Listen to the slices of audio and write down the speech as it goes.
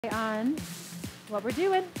On what we're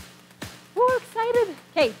doing. Woo, excited.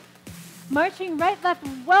 Okay, marching right, left.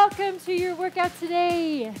 Welcome to your workout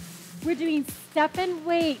today. We're doing step and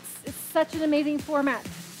weights. It's such an amazing format.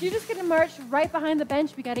 So you're just gonna march right behind the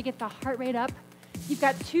bench. We gotta get the heart rate up. You've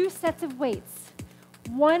got 2 sets of weights.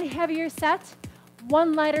 1 heavier set,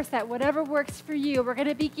 1 lighter set, whatever works for you. We're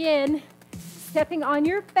gonna begin stepping on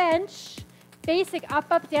your bench. Basic up,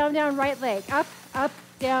 up, down, down, right leg. Up, up,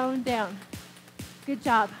 down, down. Good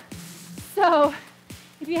job. So,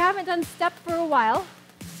 if you haven't done step for a while,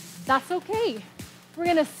 that's okay. We're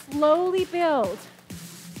gonna slowly build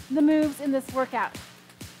the moves in this workout.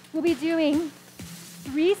 We'll be doing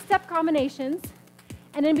 3 step combinations,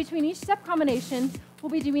 and in between each step combination,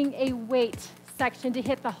 we'll be doing a weight section to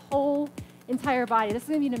hit the whole entire body. This is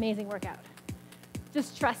gonna be an amazing workout.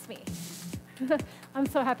 Just trust me. I'm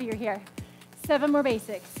so happy you're here. 7 more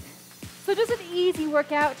basics. So just an easy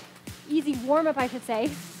workout. Easy warm-up, I should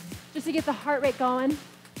say, just to get the heart rate going.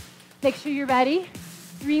 Make sure you're ready.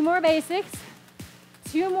 3 more basics,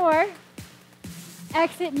 2 more.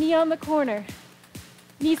 Exit, knee on the corner.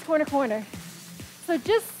 Knees corner, corner. So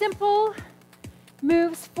just simple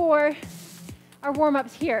moves for our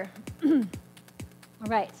warm-ups here. All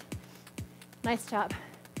right, nice job.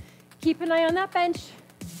 Keep an eye on that bench.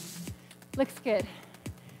 Looks good.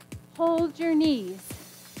 Hold your knees.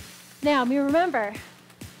 Now, remember,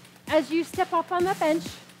 as you step up on that bench,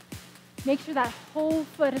 make sure that whole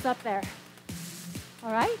foot is up there.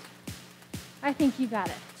 All right? I think you got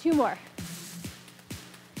it. 2 more.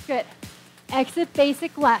 Good. Exit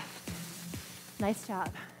basic left. Nice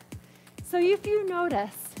job. So if you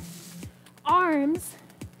notice, arms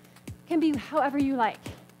can be however you like.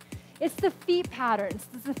 It's the feet patterns.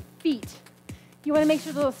 It's the feet. You want to make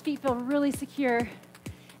sure those feet feel really secure.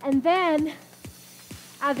 And then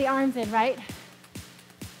add the arms in, right?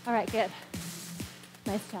 All right, good.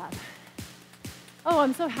 Nice job. Oh,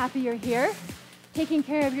 I'm so happy you're here, taking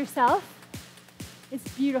care of yourself. It's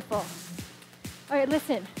beautiful. All right,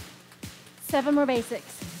 listen. 7 more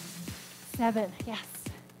basics. 7, yes.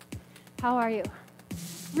 How are you?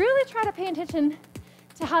 Really try to pay attention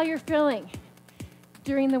to how you're feeling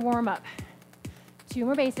during the warm-up. 2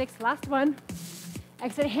 more basics, last one.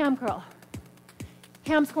 Exit ham curl.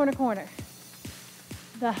 Hams corner, corner.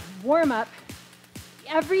 The warm-up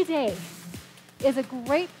every day is a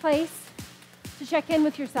great place to check in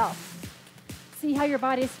with yourself. See how your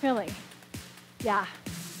body is feeling. Yeah.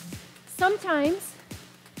 Sometimes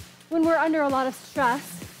when we're under a lot of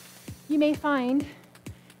stress, you may find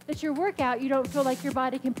that your workout, you don't feel like your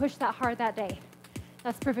body can push that hard that day.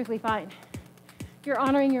 That's perfectly fine. You're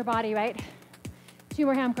honoring your body, right? 2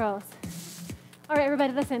 more ham curls. All right,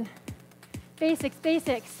 everybody, listen. Basics,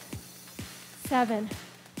 basics. 7.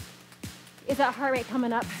 Is that heart rate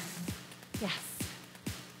coming up? Yes.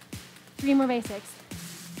 3 more basics.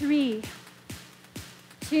 3,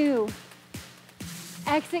 2,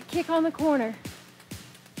 exit, kick on the corner.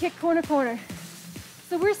 Kick corner, corner.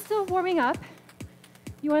 So we're still warming up.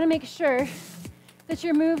 You want to make sure that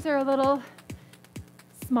your moves are a little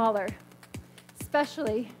smaller,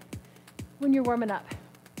 especially when you're warming up.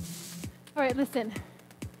 All right, listen.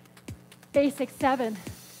 Basic 7,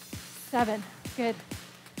 7, good.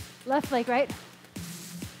 Left leg, right?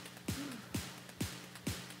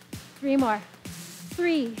 3 more.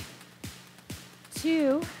 3,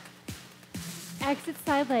 2, exit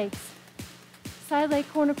side legs. Side leg,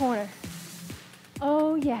 corner, corner.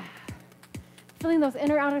 Oh yeah. Feeling those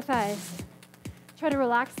inner outer thighs. Try to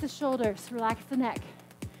relax the shoulders, relax the neck.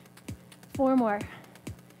 4 more.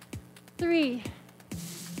 3,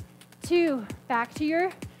 2, back to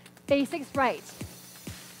your basics right.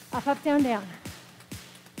 Up, up, down, down.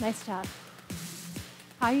 Nice job.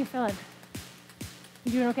 How are you feeling?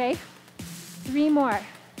 You doing okay? 3 more.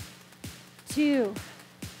 2.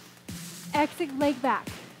 Exit, leg back.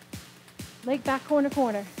 Leg back, corner,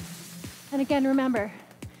 corner. And again, remember,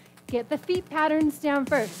 get the feet patterns down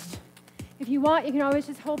first. If you want, you can always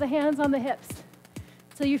just hold the hands on the hips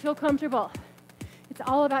until you feel comfortable. It's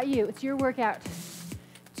all about you. It's your workout.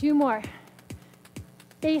 2 more.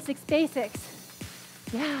 Basics, basics.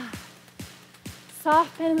 Yeah.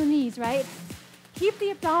 Soft bend in the knees, right? Keep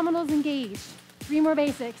the abdominals engaged. 3 more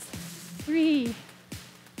basics. 3.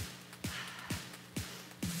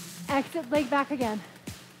 Exit, leg back again.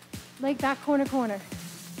 Leg back, corner, corner.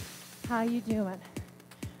 How you doing?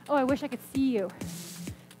 Oh, I wish I could see you.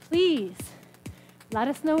 Please, let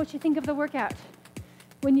us know what you think of the workout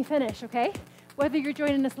when you finish, okay? Whether you're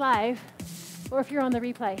joining us live or if you're on the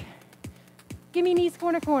replay. Give me knees,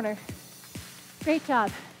 corner, corner. Great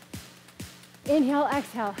job. Inhale,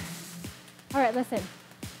 exhale. All right, listen.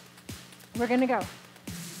 We're gonna go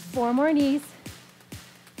 4 more knees.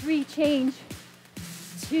 3, change.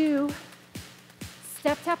 2,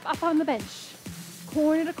 step, tap up on the bench.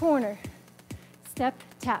 Corner to corner. Step,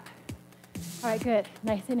 tap. All right, good.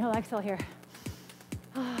 Nice inhale, exhale here.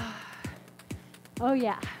 Oh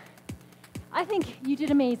yeah. I think you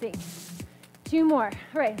did amazing. 2 more.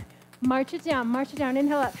 All right, march it down,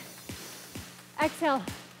 inhale up. Exhale,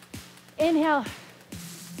 inhale,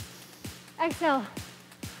 exhale.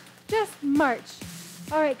 Just march.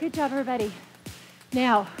 All right, good job, everybody.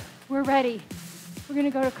 Now, we're ready. We're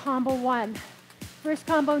gonna go to combo 1. First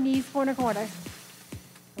combo, knees, corner, corner.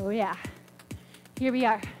 Oh yeah, here we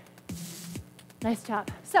are. Nice job.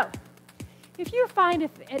 So, if you find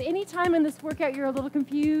if at any time in this workout you're a little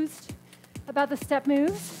confused about the step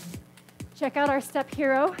moves, check out our Step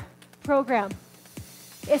Hero program.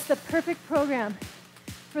 It's the perfect program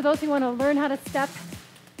for those who want to learn how to step,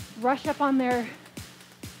 brush up on their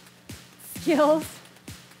skills.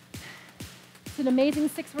 It's an amazing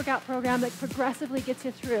 6 workout program that progressively gets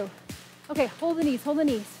you through. Okay, hold the knees, hold the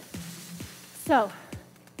knees. So,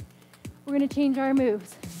 we're gonna change our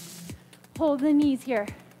moves. Hold the knees here.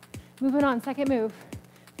 Moving on, second move.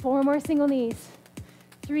 4 more single knees.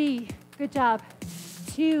 3, good job.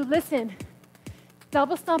 2, listen.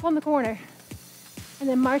 Double stomp on the corner. And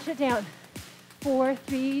then march it down. 4,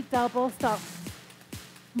 3, double stomp.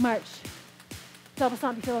 March. Double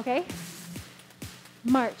stomp, you feel okay?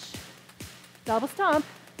 March. Double stomp.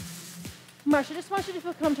 March, I just want you to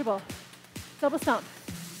feel comfortable. Double stomp.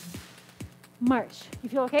 March. You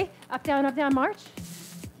feel okay? Up, down, march.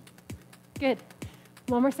 Good.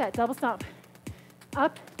 1 more set, double stomp.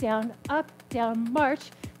 Up, down,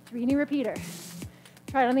 march. 3 knee repeater.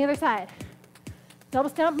 Try it on the other side. Double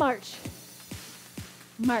stomp, march.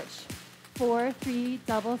 March. 4, 3,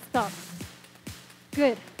 double stomp.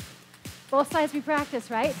 Good. Both sides we practice,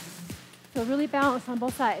 right? Feel really balanced on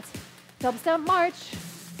both sides. Double stomp, march.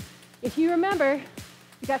 If you remember,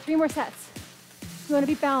 you got 3 more sets. You want to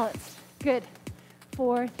be balanced. Good.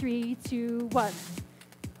 4, 3, 2, 1.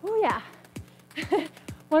 Oh yeah.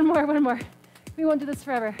 One more. We won't do this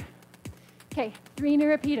forever. Okay, 3 knee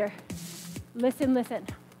repeater. Listen.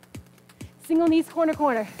 Single knees, corner,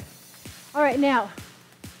 corner. All right, now,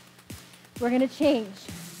 we're gonna change.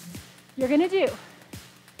 You're gonna do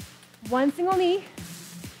 1 single knee,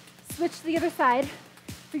 switch to the other side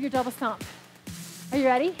for your double stomp. Are you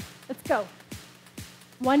ready? Let's go.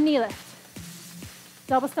 1 knee lift,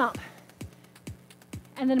 double stomp,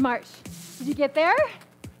 and then march. Did you get there?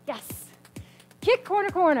 Yes. Kick, corner,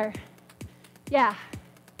 corner. Yeah.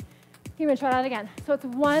 You're gonna try that again. So it's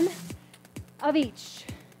 1 of each.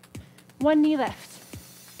 1 knee lift.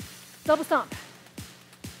 Double stomp.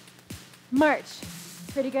 March.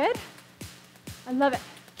 Pretty good? I love it.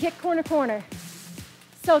 Kick, corner, corner.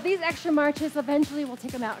 So these extra marches, eventually we'll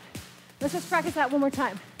take them out. Let's just practice that 1 more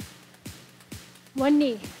time. 1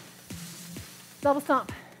 knee. Double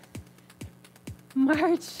stomp.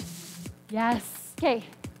 March. Yes. Okay.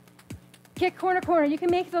 Kick, corner, corner. You can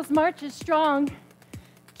make those marches strong.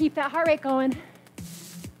 Keep that heart rate going.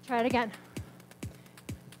 Try it again.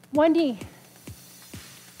 1 knee.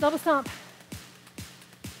 Double stomp.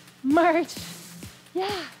 March.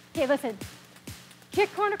 Yeah. Okay, listen.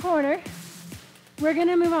 Kick, corner, corner. We're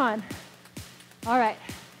gonna move on. All right.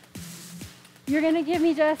 You're gonna give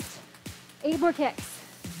me just 8 more kicks.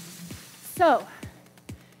 So,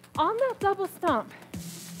 on that double stomp,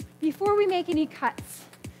 before we make any cuts,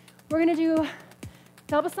 we're gonna do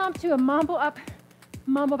double stomp to a mambo up,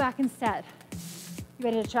 mambo back instead. You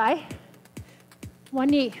ready to try? 1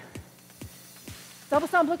 knee. Double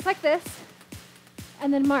stomp looks like this,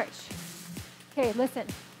 and then march. Okay, listen.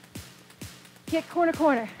 Kick, corner,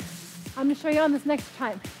 corner. I'm gonna show you on this next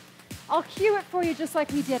time. I'll cue it for you just like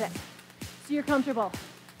we did it, so you're comfortable.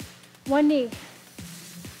 1 knee.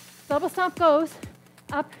 Double stomp goes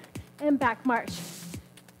up and back, march.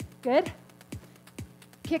 Good?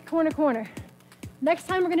 Kick, corner, corner. Next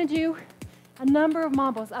time we're gonna do a number of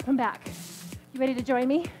mambos up and back. You ready to join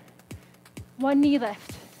me? 1 knee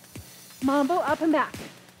lift. Mambo up and back.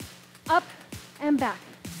 Up and back.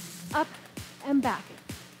 Up and back.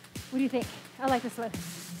 What do you think? I like this one.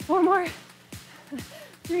 4 more.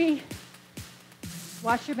 3.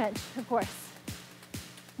 Watch your bench, of course.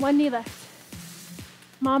 1 knee lift.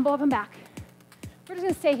 Mambo up and back. We're just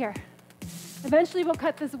gonna stay here. Eventually we'll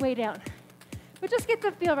cut this way down. But just get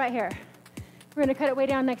the feel right here. We're gonna cut it way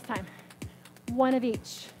down next time. 1 of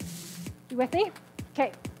each. You with me?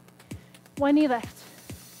 Okay. 1 knee lift.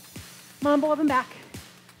 Mambo up and back.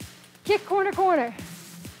 Kick, corner, corner.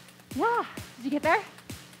 Yeah, did you get there?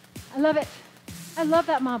 I love it. I love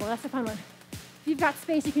that mambo, that's a fun one. If you've got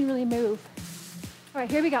space, you can really move. All right,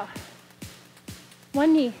 here we go.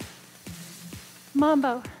 One knee,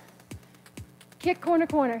 mambo, kick corner,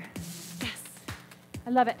 corner. Yes, I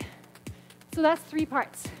love it. So that's 3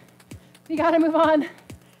 parts. We gotta move on.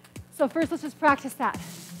 So first, let's just practice that.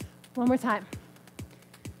 One more time.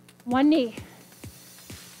 One knee,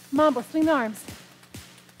 mambo, swing the arms,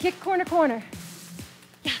 kick corner, corner.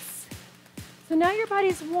 Yes. So now your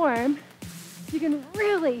body's warm. You can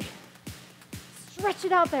really stretch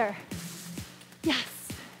it out there. Yes.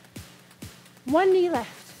 One knee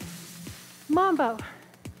lift, mambo,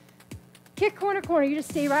 kick corner, corner. You just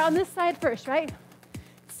stay right on this side first, right?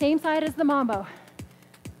 Same side as the mambo.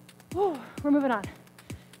 Whew, we're moving on.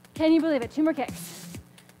 Can you believe it? 2 more kicks.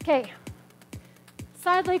 Okay.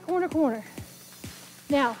 Side leg, corner, corner.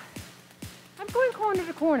 Now, I'm going corner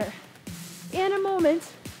to corner. In a moment,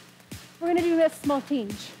 we're gonna do a small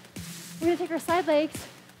change. We're gonna take our side legs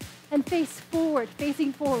and face forward,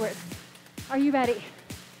 facing forward. Are you ready?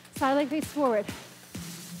 Side leg face forward.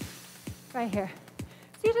 Right here.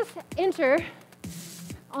 So you just enter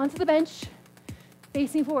onto the bench,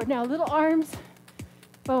 facing forward. Now, little arms,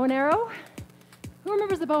 bow and arrow. Who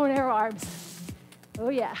remembers the bow and arrow arms? Oh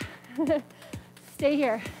yeah. Stay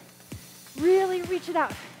here. Really reach it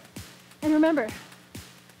out. And remember,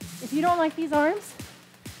 if you don't like these arms,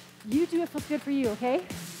 you do what feels good for you, okay?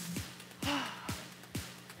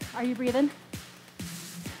 Are you breathing?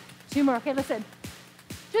 2 more, okay, listen.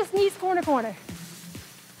 Just knees corner, corner.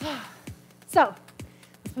 So,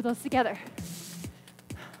 let's put those together.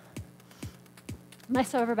 Nice,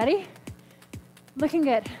 so everybody. Looking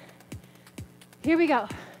good. Here we go.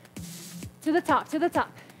 To the top, to the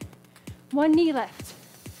top. One knee lift.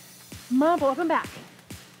 Mambo, up and back.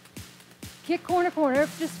 Kick corner, corner,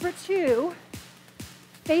 just for 2.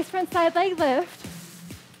 Face front side leg lift.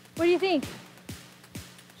 What do you think?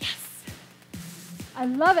 Yes. I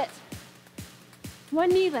love it. One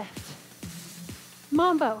knee lift.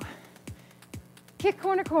 Mambo. Kick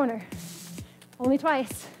corner, corner. Only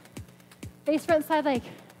twice. Face front side leg.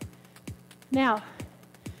 Now,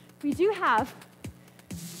 we do have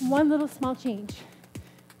one little small change.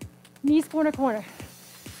 Knees corner, corner.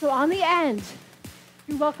 So on the end,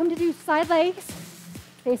 you're welcome to do side legs,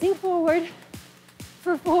 facing forward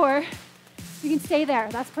for 4. You can stay there,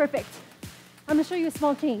 that's perfect. I'm gonna show you a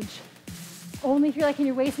small change. Only if you're like in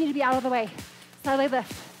your waist need to be out of the way. Side leg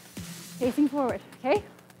lift, facing forward, okay?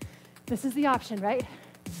 This is the option, right?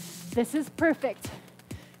 This is perfect.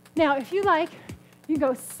 Now, if you like, you can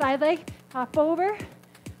go side leg, hop over,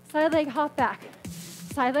 side leg, hop back.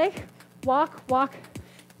 Side leg, walk, walk,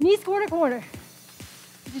 knees corner, corner.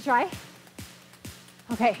 Did you try?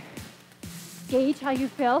 Okay. Gauge how you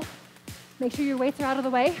feel. Make sure your weights are out of the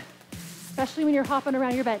way, especially when you're hopping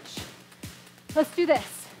around your bench. Let's do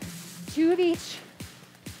this. 2 of each.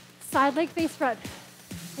 Side leg face front.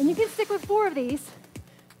 And you can stick with 4 of these.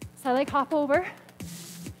 Side leg hop over.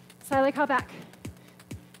 Side leg hop back.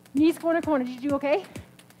 Knees corner, corner. Did you do okay?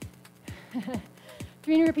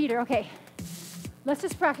 3 in a repeater. Okay. Let's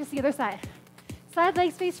just practice the other side. Side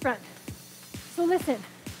legs face front. So listen,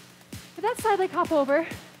 if that side leg hop over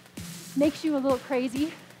makes you a little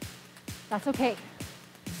crazy, that's okay.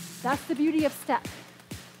 That's the beauty of step.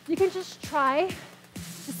 You can just try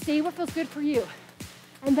to stay what feels good for you.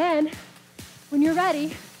 And then, when you're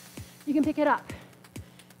ready, you can pick it up.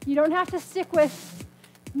 You don't have to stick with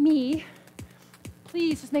me.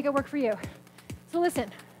 Please just make it work for you. So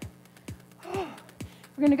listen, we're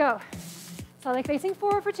gonna go. Side leg facing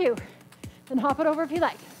forward for 2. Then hop it over if you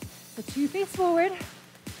like. So 2 face forward,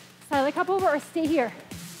 side leg hop over or stay here.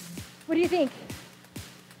 What do you think?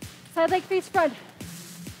 Side leg face front.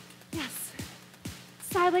 Yes.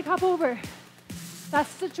 Side leg hop over.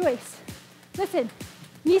 That's the choice. Listen,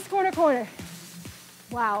 knees corner, corner.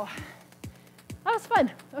 Wow. That was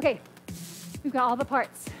fun. Okay, we've got all the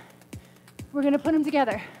parts. We're gonna put them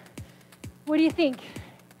together. What do you think?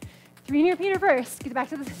 3 in your repeater first. Get back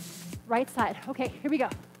to the right side. Okay, here we go.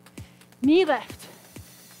 Knee lift.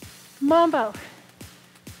 Mambo.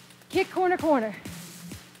 Kick corner, corner.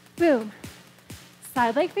 Boom.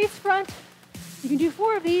 Side leg face front. You can do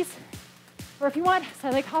 4 of these. Or if you want,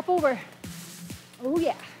 side leg hop over. Oh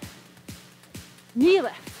yeah. Knee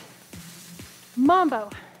lift. Mambo.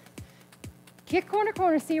 Kick corner,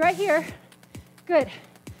 corner. Stay right here. Good.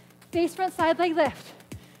 Face front side leg lift.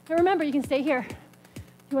 Now remember, you can stay here.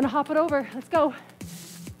 You want to hop it over. Let's go.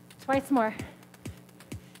 Twice more.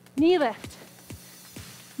 Knee lift.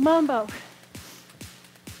 Mambo.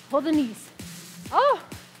 Hold the knees. Oh,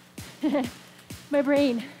 my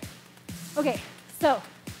brain. Okay, so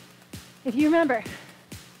if you remember,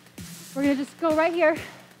 we're gonna just go right here.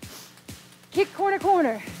 Kick corner,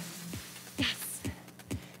 corner. Yes.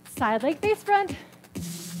 Side leg face front.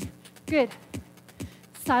 Good.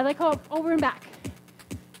 Side leg over and back.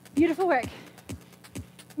 Beautiful work.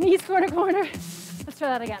 Knees corner, corner. Let's try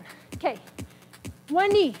that again. Okay.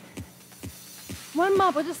 One knee. One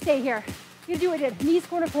mop. We'll just stay here. You do what we did. Knees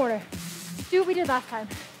corner, corner. Do what we did last time.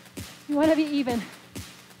 You want to be even.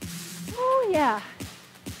 Oh, yeah.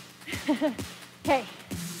 Okay.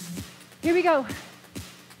 Here we go.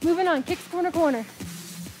 Moving on. Kicks corner, corner.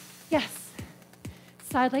 Yes.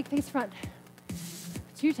 Side leg face front.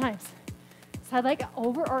 2 times. Side leg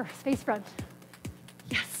over or face front.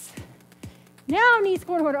 Yes. Now knees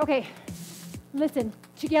corner, corner. Okay. Listen.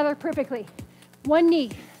 Together perfectly. One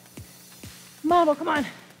knee. Mambo, come on.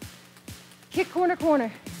 Kick corner,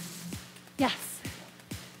 corner. Yes.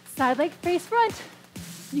 Side leg face front.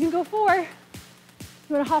 You can go 4. You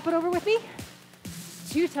want to hop it over with me?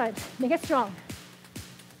 2 times. Make it strong.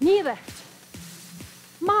 Knee lift.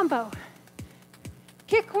 Mambo.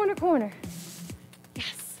 Kick corner, corner.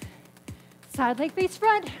 Yes. Side leg face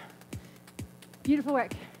front. Beautiful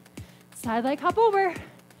work. Side leg hop over.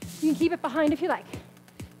 You can keep it behind if you like.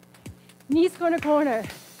 Knees corner, corner.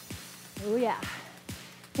 Oh yeah.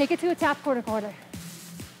 Take it to a tap corner, corner.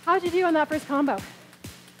 How'd you do on that first combo?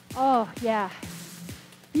 Oh yeah.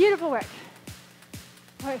 Beautiful work.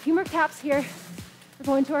 All right, a few more taps here. We're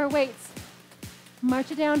going to our weights.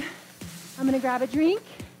 March it down. I'm gonna grab a drink.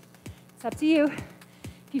 It's up to you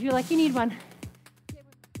if you feel like you need one.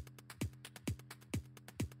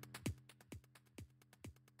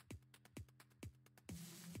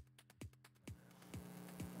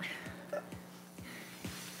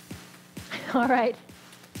 All right,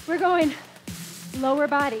 we're going lower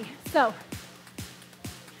body. So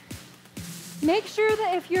make sure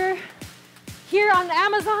that if you're here on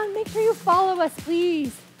Amazon, make sure you follow us,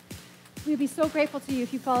 please. We'd be so grateful to you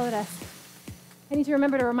if you followed us. I need to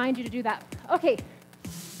remember to remind you to do that. Okay.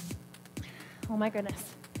 Oh my goodness.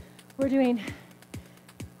 We're doing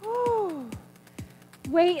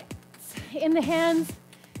weights in the hands.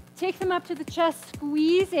 Take them up to the chest,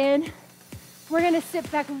 squeeze in. We're gonna sit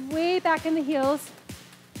back, way back in the heels.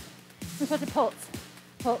 We're supposed to pulse,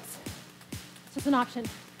 pulse. It's just an option.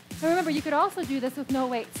 And remember, you could also do this with no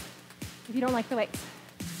weights if you don't like the weights.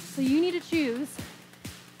 So you need to choose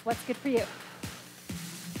what's good for you.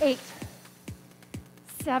 8,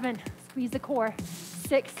 7, squeeze the core.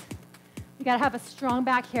 6, you gotta have a strong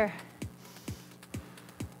back here.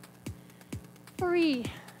 3,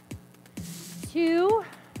 2,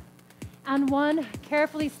 and 1,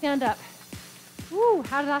 carefully stand up. Ooh,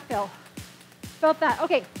 how did that feel? Felt that.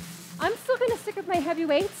 Okay, I'm still gonna stick with my heavy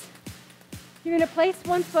weights. You're gonna place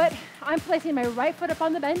one foot. I'm placing my right foot up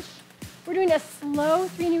on the bench. We're doing a slow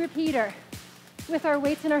 3-knee repeater with our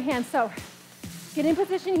weights in our hands. So get in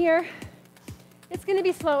position here. It's gonna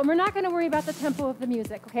be slow, and we're not gonna worry about the tempo of the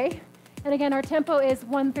music, okay? And again, our tempo is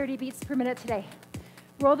 130 beats per minute today.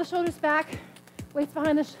 Roll the shoulders back, weights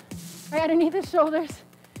behind the, right underneath the shoulders.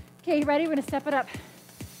 Okay, ready? We're gonna step it up.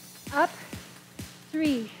 Up,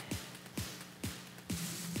 3,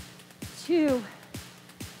 2,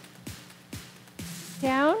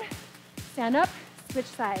 down, stand up, switch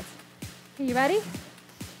sides. Okay, you ready?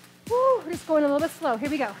 Woo, we're just going a little bit slow. Here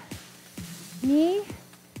we go. Knee,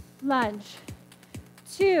 lunge.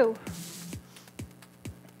 2,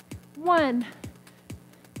 1,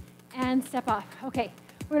 and step off. Okay,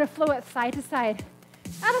 we're gonna flow it side to side.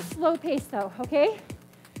 At a slow pace though, okay?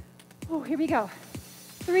 Oh, here we go.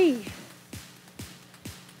 3,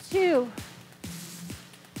 2,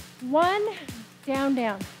 1, down,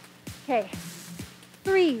 down. Okay,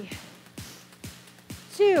 3,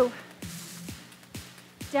 2,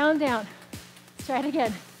 down, down. Let's try it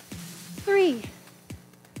again. 3,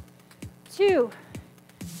 2,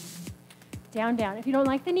 down, down. If you don't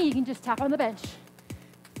like the knee, you can just tap on the bench.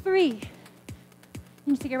 3, you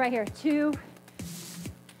can stick it right here. 2,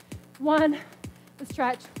 1, let's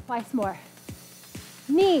stretch twice more.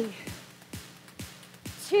 Knee,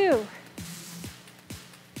 2,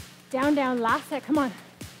 down, down, last set, come on.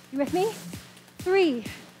 You with me? 3,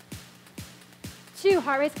 2,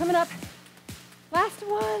 heart rate's coming up. Last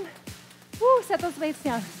one. Woo, set those weights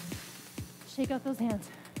down. Shake out those hands.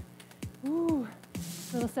 Woo,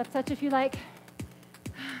 little step touch if you like.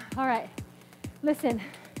 All right, listen,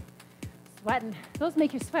 sweating. Those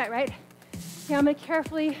make you sweat, right? Okay, I'm gonna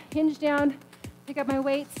carefully hinge down, pick up my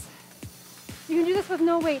weights. You can do this with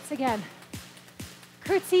no weights again.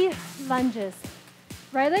 Curtsy lunges.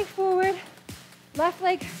 Right leg forward, left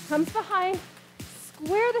leg comes behind.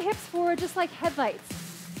 Square the hips forward just like headlights.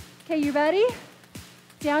 Okay, you ready?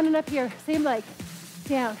 Down and up here, same leg,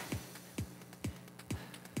 down.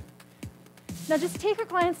 Now just take a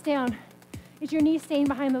glance down. Is your knee staying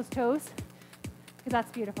behind those toes? Because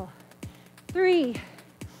that's beautiful. 3,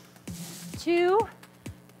 2,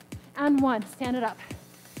 and 1. Stand it up.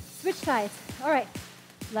 Switch sides. All right.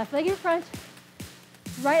 Left leg in front.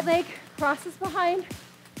 Right leg crosses behind.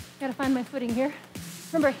 Gotta find my footing here.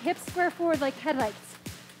 Remember, hips square forward like headlights.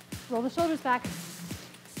 Roll the shoulders back.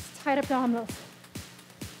 Tight abdominals.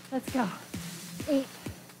 Let's go. 8,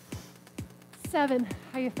 7.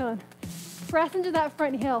 How you feeling? Press into that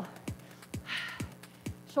front heel.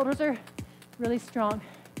 Shoulders are really strong.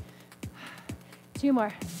 2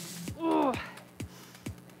 more. Ooh.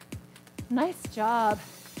 Nice job.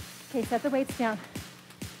 Okay, set the weights down.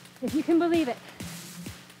 If you can believe it,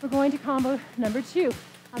 we're going to combo number 2.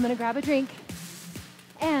 I'm gonna grab a drink,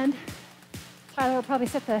 and Tyler will probably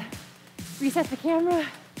reset the camera.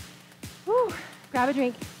 Woo, grab a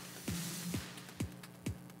drink.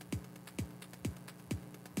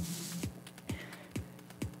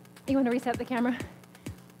 You want to reset the camera?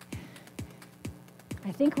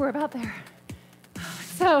 I think we're about there.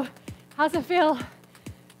 So, how's it feel?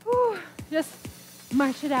 Woo, just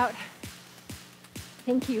march it out.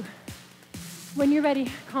 Thank you. When you're ready,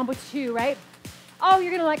 combo 2, right? Oh,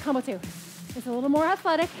 you're gonna like combo 2. It's a little more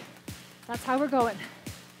athletic. That's how we're going.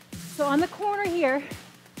 So on the corner here,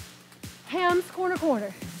 hams, corner,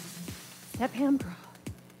 corner. Step, ham, curl.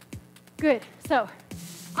 Good. So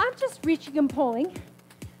I'm just reaching and pulling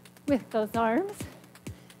with those arms.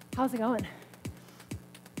 How's it going?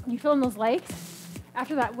 You feeling those legs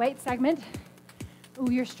after that weight segment? Oh,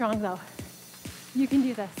 you're strong though. You can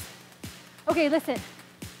do this. Okay, listen.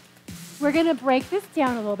 We're gonna break this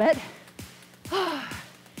down a little bit.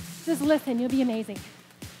 Just listen, you'll be amazing.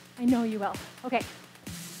 I know you will. Okay,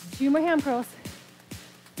 2 more ham curls.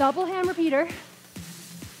 Double ham repeater.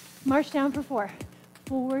 March down for 4.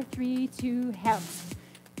 4, 3, 2, hams.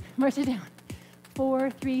 March it down.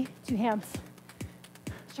 4, 3, 2 hams.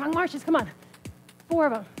 Strong marches, come on. 4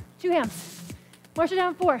 of them, 2 hams. March it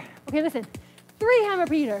down, 4. Okay, listen. 3 ham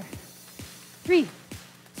repeater. 3,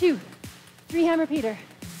 2, 3 ham repeater.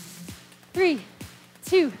 3,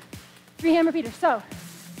 2, 3 ham repeater. So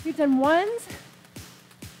we've done 1s,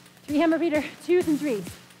 3 ham repeater, 2s and 3s.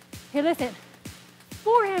 Okay, listen.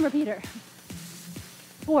 4 ham repeater.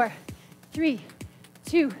 4, 3,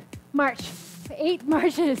 2, march. 8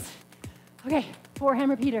 marches. Okay, 4 ham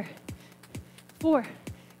repeater. 4,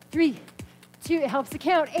 3, 2. It helps to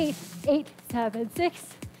count. 8, 8, 7, 6.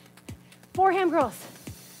 4 ham curls.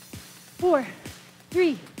 4,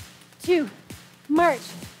 3, 2, march.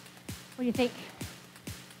 What do you think?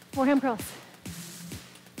 4 ham curls.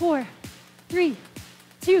 4, 3,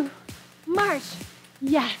 2, march.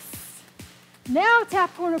 Yes. Now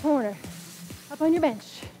tap corner, corner. Up on your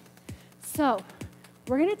bench. So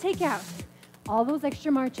we're gonna take out all those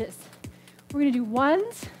extra marches. We're gonna do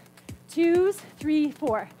 1s, 2s, 3,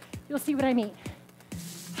 4. You'll see what I mean.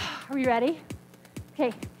 Are we ready?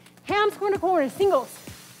 Okay, hams corner, corner, singles.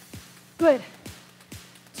 Good.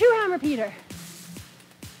 2 ham repeater.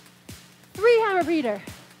 3 ham repeater.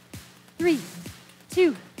 3,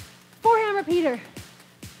 2, 4 ham repeater.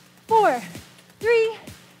 4, 3,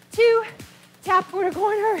 2, tap corner,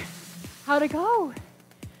 corner. How'd it go?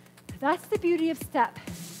 That's the beauty of step.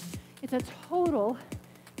 It's a total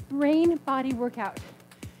brain body workout.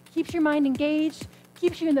 Keeps your mind engaged,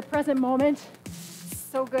 keeps you in the present moment.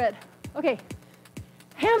 So good. Okay,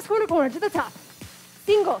 hams corner, corner to the top.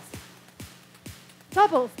 Singles.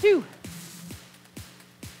 Doubles, 2.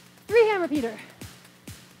 3 ham repeater.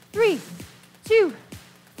 3, 2,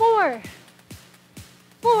 4.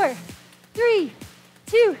 4, 3,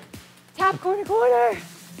 2. Tap corner, corner.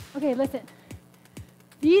 Okay, listen.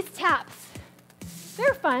 These taps,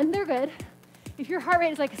 they're fun, they're good. If your heart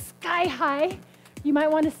rate is like sky high, you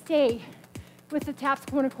might want to stay with the taps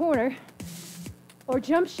corner, corner. Or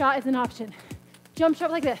jump shot is an option. Jump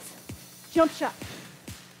shot like this. Jump shot.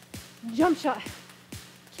 Jump shot.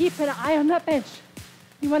 Keep an eye on that bench.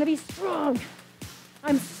 You want to be strong.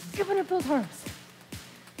 I'm scooping up those arms.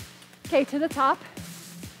 Okay, to the top.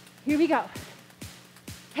 Here we go.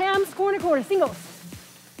 Hams, corner, corner, singles.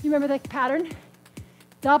 You remember the pattern?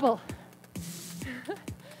 Double.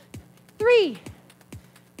 3,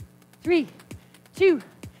 3, 2,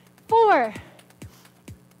 4.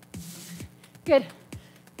 Good.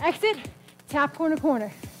 Exit, tap, corner,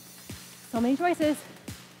 corner. So many choices.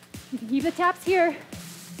 You can keep the taps here.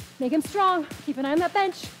 Make them strong. Keep an eye on that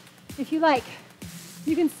bench if you like.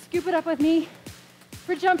 You can scoop it up with me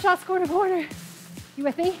for jump shots, corner, corner. You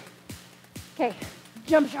with me? Okay,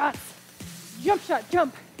 jump shots. Jump shot,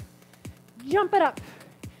 jump. Jump it up.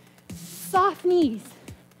 Soft knees,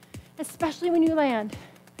 especially when you land.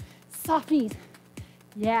 Soft knees.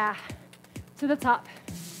 Yeah. to the top.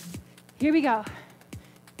 Here we go.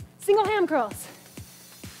 Single ham curls.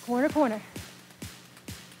 Corner, corner.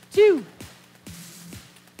 2.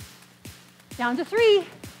 Down to 3.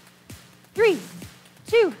 3,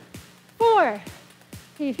 2, 4.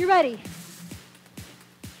 Okay, if you're ready.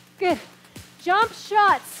 Good. Jump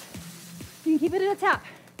shots. You can keep it in a tap.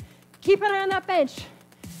 Keep an eye on that bench.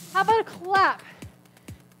 How about a clap?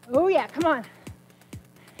 Oh yeah, come on.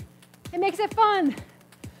 It makes it fun.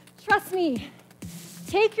 Trust me.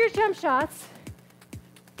 Take your jump shots.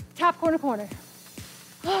 Tap, corner, corner.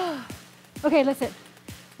 Okay, listen.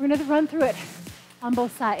 We're gonna run through it on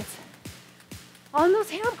both sides. On those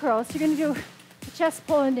ham curls, you're gonna do the chest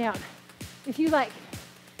pulling down. If you like,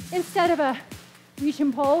 instead of a reach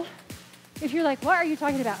and pull, if you're like, what are you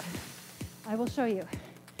talking about? I will show you.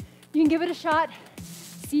 You can give it a shot,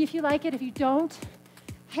 see if you like it. If you don't,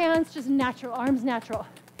 hands just natural, arms natural.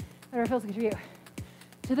 Whatever feels good for you.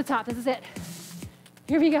 To the top, this is it.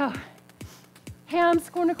 Here we go. Hams,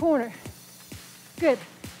 corner, corner. Good.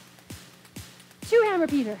 2 ham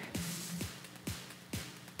repeater.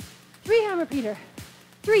 3 ham repeater.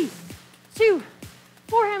 3, 2,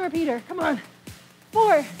 4 ham repeater. Come on.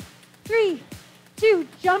 4, 3, 2.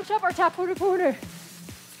 Jump up or tap corner, corner.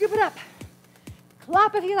 Scoop it up.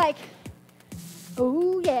 Clap if you like.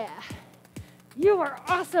 Oh yeah. You are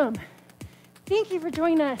awesome. Thank you for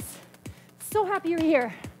joining us. So happy you're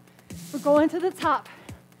here. We're going to the top.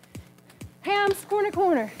 Hams, corner,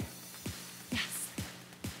 corner. Yes.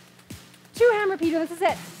 2 ham repeater, this is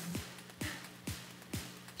it.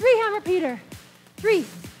 3 ham repeater. 3,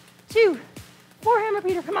 2, 4 ham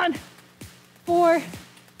repeater, come on. 4,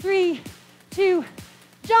 3, 2,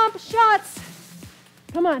 jump shots.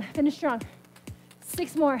 Come on, finish strong.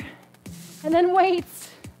 6 more. And then weights.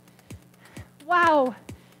 Wow.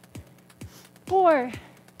 4.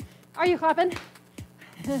 Are you clapping?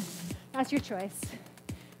 That's your choice.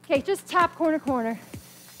 Okay, just tap corner, corner.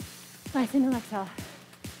 Nice, inhale, exhale.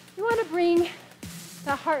 You want to bring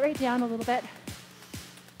that heart rate down a little bit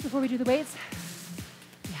before we do the weights.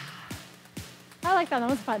 Yeah. I like that. That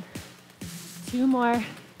was fun. 2 more.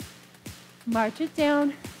 March it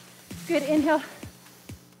down. Good. Inhale.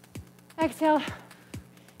 Exhale.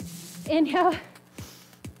 Inhale.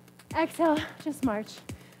 Exhale. Just march.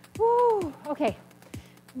 Woo. Okay.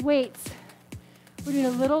 Weights. We're doing a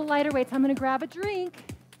little lighter weights. I'm going to grab a drink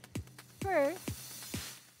first.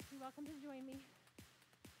 You're welcome to join me.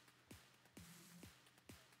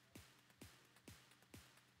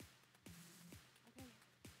 Okay.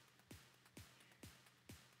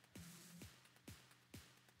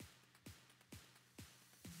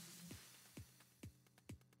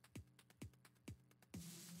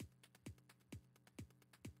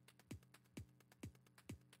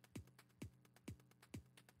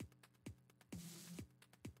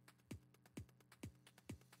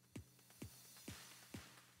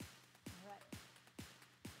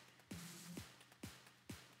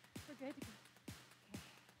 We're good to go.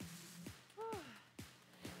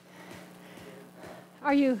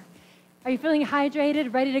 Okay. Are you feeling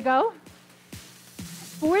hydrated, ready to go?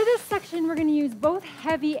 For this section, we're going to use both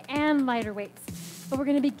heavy and lighter weights, but we're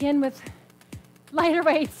going to begin with lighter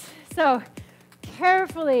weights. So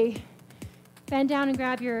carefully bend down and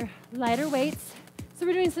grab your lighter weights. So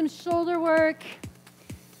we're doing some shoulder work.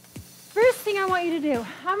 First thing I want you to do,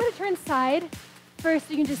 I'm going to turn side first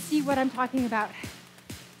so you can just see what I'm talking about.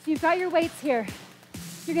 So you've got your weights here.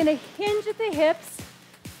 You're going to hinge at the hips,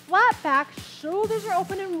 flat back, shoulders are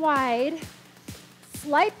open and wide,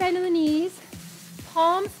 slight bend in the knees,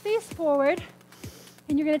 palms face forward,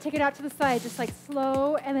 and you're going to take it out to the side, just like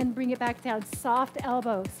slow, and then bring it back down. Soft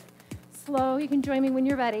elbows. Slow. You can join me when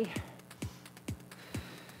you're ready.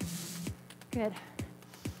 Good.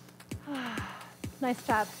 Nice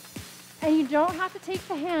job. And you don't have to take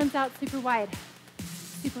the hands out super wide,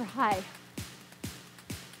 super high.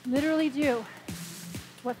 Literally do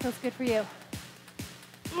what feels good for you.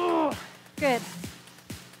 Good.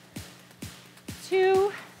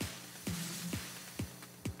 2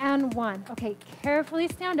 and 1. Okay, carefully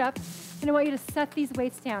stand up. And I want you to set these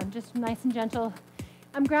weights down, just nice and gentle.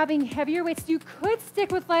 I'm grabbing heavier weights. You could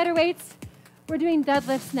stick with lighter weights. We're doing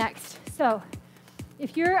deadlifts next. So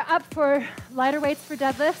if you're up for lighter weights for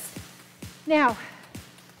deadlifts, now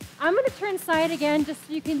I'm going to turn side again just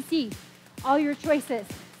so you can see all your choices.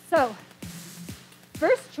 So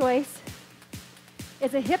first choice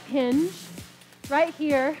is a hip hinge right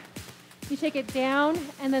here. You take it down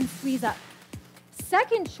and then squeeze up.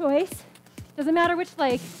 Second choice, doesn't matter which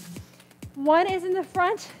leg. One is in the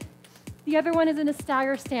front, the other one is in a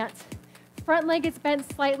stagger stance. Front leg is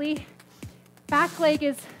bent slightly, back leg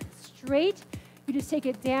is straight. You just take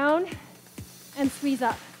it down and squeeze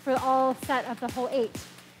up for all set of the whole 8.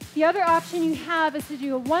 The other option you have is to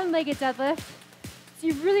do a one-legged deadlift. So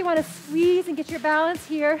you really want to squeeze and get your balance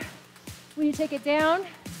here. When you take it down,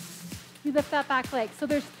 you lift that back leg. So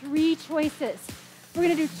there's 3 choices. We're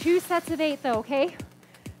going to do 2 sets of 8 though, okay?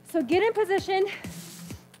 So get in position.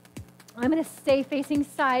 I'm going to stay facing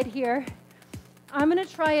side here. I'm going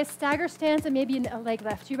to try a stagger stance and maybe a leg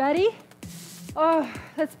lift. You ready? Oh,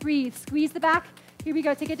 let's breathe. Squeeze the back. Here we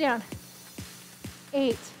go. Take it down.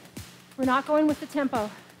 8. We're not going with the tempo.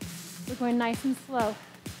 We're going nice and slow.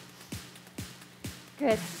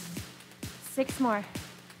 Good. 6 more.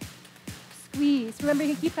 Squeeze. Remember,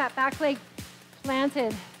 you can keep that back leg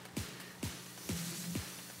planted.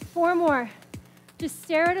 4 more. Just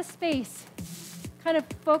stare at a space. Kind of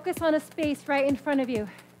focus on a space right in front of you.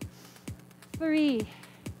 3.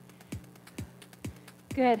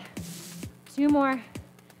 Good. 2 more.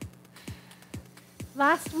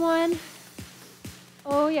 Last one.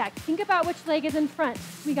 Oh yeah, think about which leg is in front.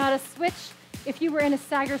 We gotta switch if you were in a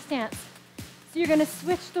stagger stance. So you're gonna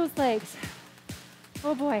switch those legs.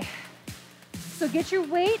 Oh boy. So get your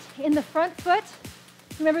weight in the front foot.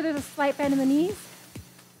 Remember, there's a slight bend in the knees.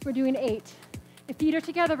 We're doing 8. If feet are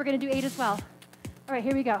together, we're gonna do 8 as well. All right,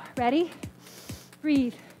 here we go. Ready?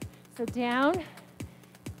 Breathe. So down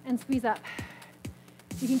and squeeze up.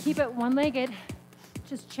 You can keep it one-legged.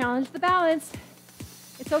 Just challenge the balance.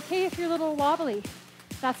 It's okay if you're a little wobbly.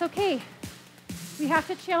 That's okay. We have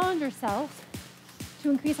to challenge ourselves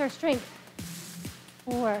to increase our strength.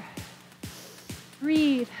 4.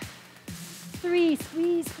 Breathe. 3.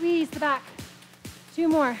 Squeeze, squeeze the back. 2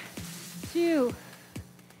 more. 2.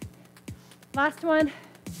 Last one.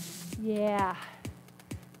 Yeah.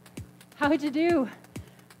 How would you do?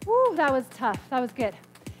 Woo, that was tough. That was good.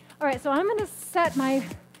 All right, so I'm going to set my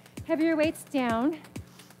heavier weights down.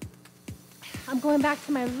 I'm going back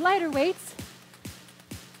to my lighter weights.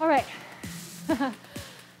 All right.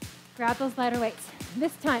 Grab those lighter weights.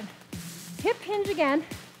 This time, hip hinge again.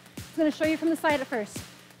 I'm going to show you from the side at first.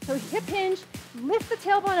 So hip hinge, lift the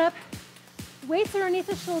tailbone up, weights underneath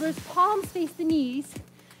the shoulders, palms face the knees,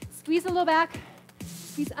 squeeze the low back,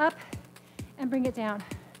 squeeze up, and bring it down.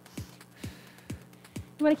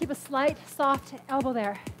 You want to keep a slight, soft elbow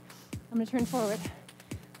there. I'm going to turn forward.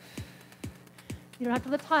 You don't have to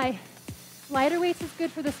lift high. Lighter weights is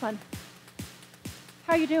good for this one.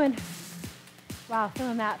 How are you doing? Wow,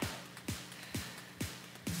 feeling that.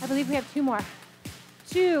 I believe we have 2 more.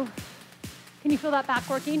 2. Can you feel that back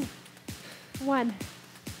working? 1.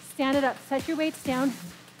 Stand it up. Set your weights down.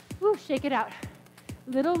 Woo, shake it out.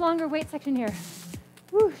 Little longer weight section here.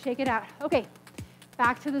 Woo, shake it out. Okay,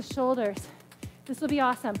 back to the shoulders. This will be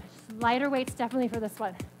awesome. Just lighter weights definitely for this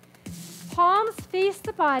one. Palms face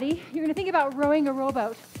the body. You're gonna think about rowing a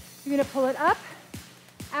rowboat. You're gonna pull it up,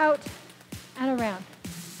 out, and around.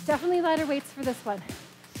 Definitely lighter weights for this one.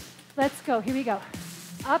 Let's go, here we go.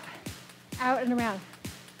 Up, out, and around.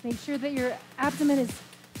 Make sure that your abdomen is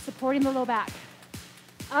supporting the low back.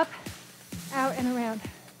 Up, out, and around.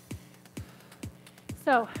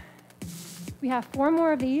 So, we have 4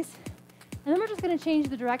 more of these, and then we're just gonna change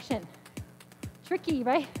the direction. Tricky,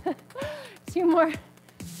 right? 2 more.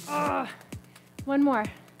 Oh, 1 more.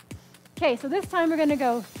 Okay, so this time we're gonna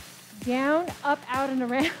go down, up, out, and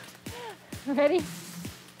around. Ready?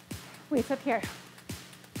 Weights up here.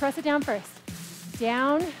 Press it down first.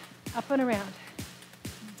 Down, up, and around.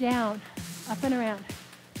 Down, up, and around.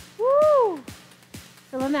 Woo!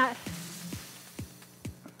 Feeling that.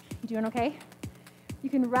 You doing okay? You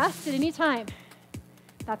can rest at any time.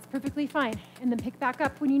 That's perfectly fine. And then pick back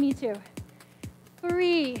up when you need to.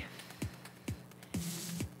 3,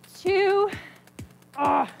 2,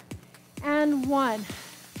 and 1.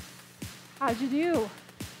 How'd you do?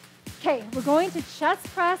 Okay, we're going to chest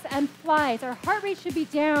press and flies. Our heart rate should be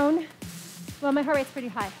down. Well, my heart rate's pretty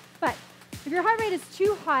high. But if your heart rate is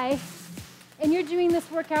too high and you're doing this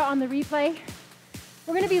workout on the replay,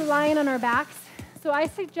 we're gonna be lying on our backs. So I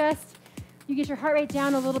suggest you get your heart rate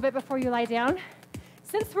down a little bit before you lie down.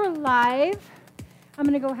 Since we're live, I'm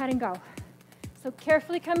gonna go ahead and go. So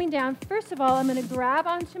carefully coming down. First of all, I'm gonna grab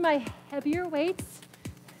onto my heavier weights.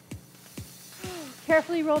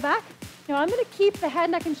 Carefully roll back. Now I'm gonna keep the head,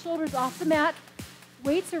 neck, and shoulders off the mat.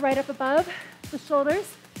 Weights are right up above the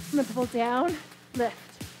shoulders. I'm gonna pull down,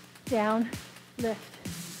 lift, down, lift.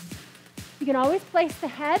 You can always place the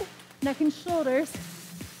head, neck, and shoulders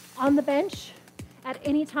on the bench at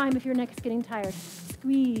any time if your neck is getting tired.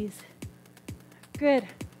 Squeeze. Good.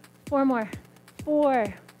 4 more. 4,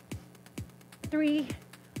 3,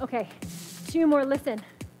 okay. 2 more, listen.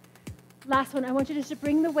 Last one, I want you just to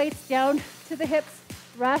bring the weights down to the hips,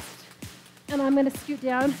 rest, and I'm gonna scoot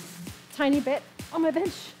down, tiny bit on my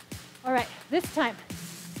bench. All right, this time,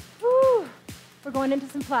 woo, we're going into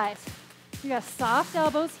some flies. You got soft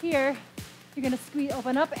elbows here. You're gonna squeeze,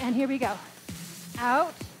 open up, and here we go.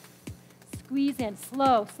 Out, squeeze in,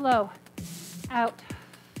 slow, slow. Out,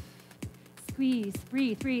 squeeze,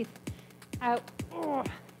 breathe, breathe. Out, oh.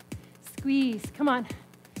 Squeeze, come on.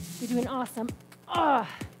 You're doing awesome. Oh.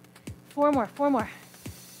 Four more, four more.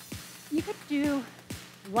 You could do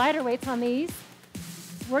lighter weights on these.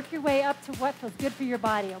 Work your way up to what feels good for your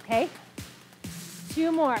body, okay?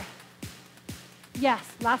 2 more. Yes,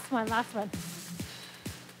 last one, last one.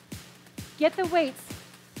 Get the weights,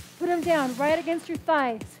 put them down right against your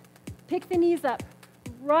thighs. Pick the knees up,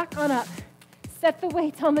 rock on up. Set the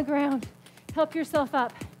weights on the ground. Help yourself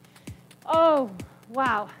up. Oh,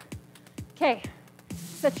 wow. Okay,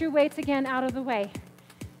 set your weights again out of the way.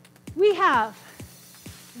 We have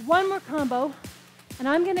one more combo, and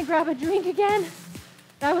I'm gonna grab a drink again.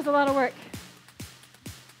 That was a lot of work.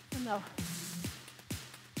 No.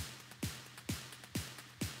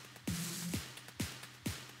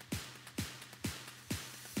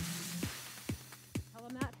 Tell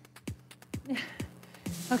them that.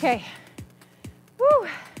 Okay. Woo.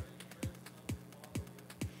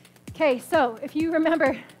 Okay, so if you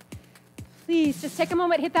remember, please just take a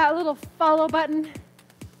moment, hit that little follow button.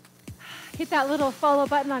 Hit that little follow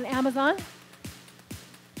button on Amazon.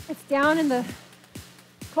 It's down in the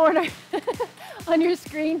corner on your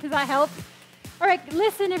screen. Does that help? All right,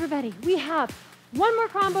 listen, everybody. We have one more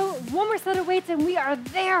combo, one more set of weights, and we are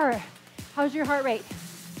there. How's your heart rate?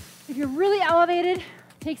 If you're really elevated,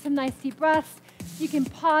 take some nice deep breaths. You can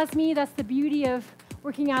pause me. That's the beauty of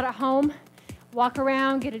working out at home. Walk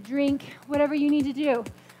around, get a drink, whatever you need to do.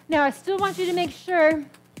 Now, I still want you to make sure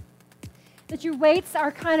that your weights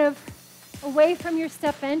are kind of away from your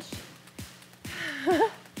step bench.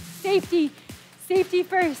 Safety, safety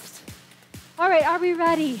first. All right, are we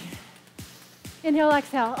ready? Inhale,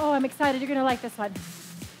 exhale. Oh, I'm excited. You're gonna like this one.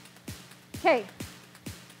 Okay,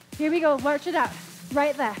 here we go. March it out.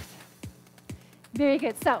 Right, left. Very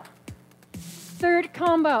good. So, third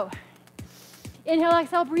combo. Inhale,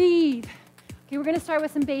 exhale, breathe. Okay, we're gonna start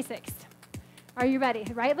with some basics. Are you ready?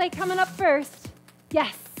 Right leg coming up first.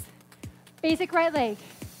 Yes. Basic right leg.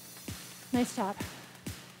 Nice job.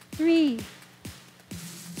 3,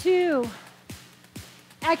 2,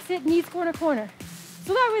 exit, knees corner, corner.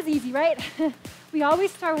 So that was easy, right? We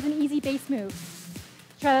always start with an easy base move.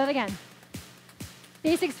 Try that again.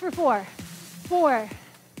 Basics for 4, 4,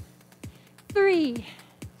 3,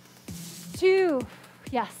 2,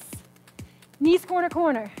 yes. Knees corner,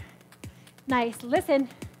 corner. Nice, listen.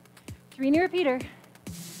 3-knee repeater.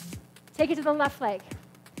 Take it to the left leg.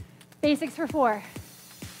 Basics for 4.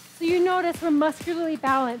 So you notice we're muscularly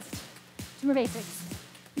balanced. 2 more basics.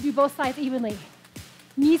 We do both sides evenly.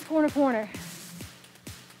 Knees corner, corner.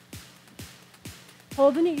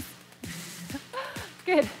 Hold the knees.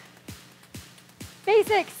 Good.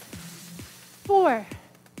 Basics. 4,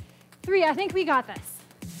 3, I think we got this.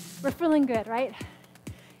 We're feeling good, right?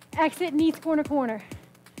 Exit, knees corner, corner.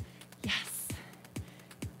 Yes.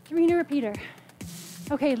 3-knee repeater.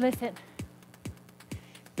 Okay, listen.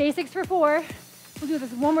 Basics for 4. We'll do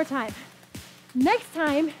this one more time. Next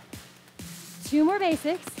time, 2 more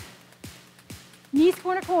basics. Knees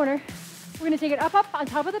corner, corner. We're gonna take it up, up on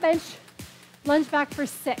top of the bench. Lunge back for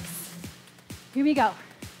 6. Here we go.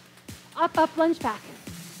 Up, up, lunge back.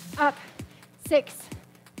 Up, 6,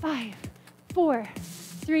 5, 4,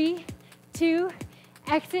 3, 2,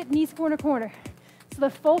 exit, knees corner, corner. So the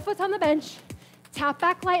full foot's on the bench. Tap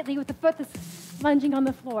back lightly with the foot that's lunging on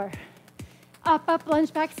the floor. Up, up,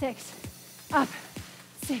 lunge back, 6. Up,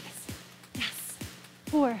 6, yes.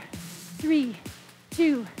 4, 3,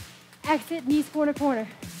 2, exit, knees corner, corner.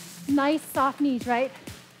 Nice soft knees, right?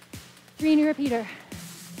 3-knee repeater.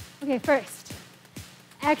 Okay, first,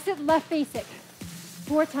 exit left basic.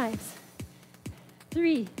 4 times.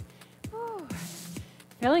 3, woo.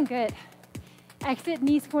 Feeling good. Exit,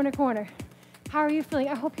 knees corner, corner. How are you feeling?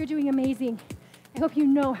 I hope you're doing amazing. I hope you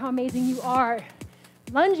know how amazing you are.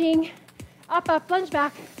 Lunging, up, up, lunge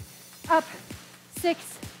back. Up,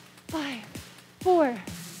 6, 5, 4,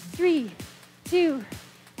 3, 2,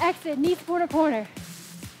 exit, knees corner, corner.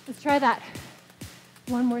 Let's try that.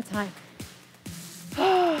 One more time.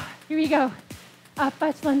 Here we go. Up,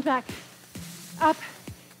 touch, lunge back. Up,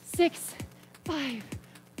 6, 5,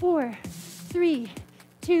 4, 3,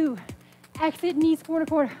 2, exit, knees corner,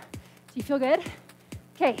 corner. Do you feel good?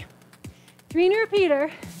 Okay. 3-knee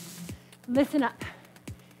repeater. Listen up.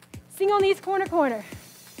 Single knees corner, corner.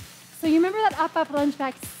 So you remember that up, up, lunge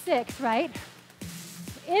back 6, right?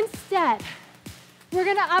 Instead, we're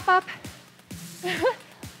gonna up, up,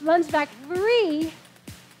 lunge back 3,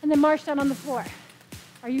 and then march down on the floor.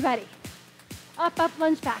 Are you ready? Up, up,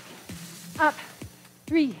 lunge back. Up,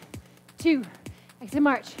 3, 2, exit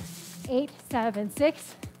march. 8, 7,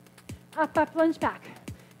 6. Up, up, lunge back.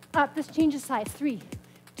 Up, this changes sides. 3,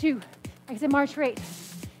 2, exit march for 8.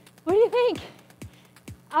 What do you think?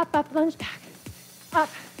 Up, up, lunge back. Up,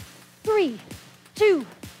 3, 2,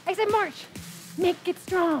 exit march. Make it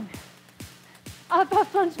strong. Up,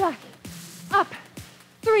 up, lunge back. Up,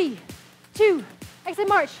 3, 2, exit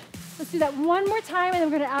march. Let's do that one more time, and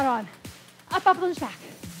then we're gonna add on. Up, up, lunge back.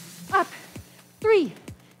 Up, 3,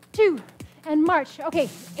 2, and march. Okay,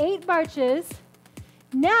 8 marches.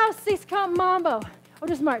 Now 6 count mambo. Oh,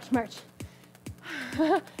 just march, march.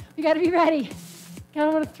 We gotta be ready. I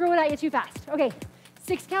don't wanna throw it at you too fast. Okay,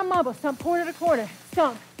 6 count mambo. Stomp corner to corner.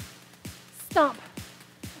 Stomp, stomp.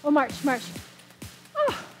 Oh, march, march.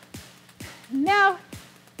 Oh. Now,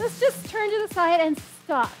 let's just turn to the side and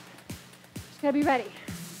stop. Just gotta be ready.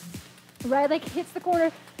 Right leg hits the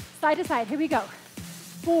corner, side to side. Here we go.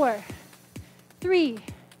 4, 3,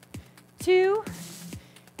 2,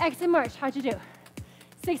 exit march. How'd you do?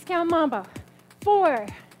 6 count mambo. 4,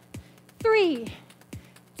 3,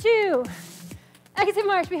 2, exit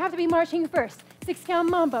march. We have to be marching first. 6 count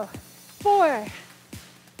mambo. 4,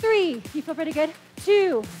 3, you feel pretty good?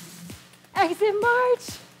 2, exit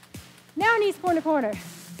march. Now knees corner to corner.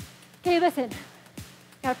 Okay, listen.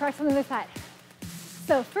 Gotta practice on the other side.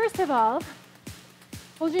 So first of all,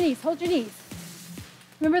 hold your knees, hold your knees.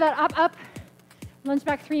 Remember that up, up, lunge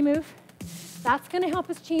back 3 move? That's gonna help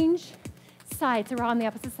us change sides around the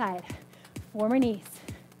opposite side. 4 more knees.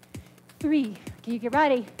 3, okay, you get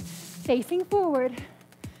ready. Facing forward,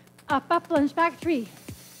 up, up, lunge back 3.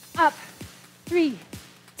 Up, 3,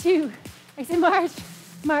 2, exit march,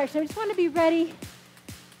 march. I just wanna be ready.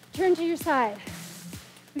 Turn to your side.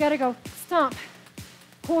 We gotta go stomp.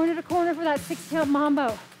 Corner to corner for that 6 count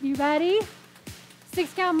mambo. You ready?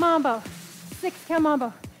 6 count mambo. 6 count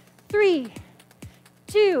mambo. 3,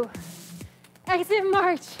 2, exit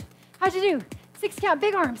march. How'd you do? 6 count,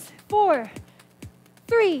 big arms. 4,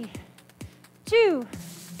 3, 2,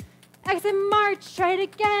 exit march. Try it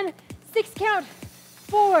again. 6 count.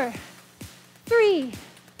 4, 3,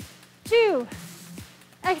 2,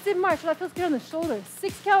 exit march. Oh, that feels good on the shoulders.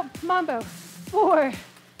 6 count mambo. 4,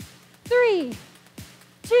 3,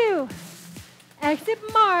 2, exit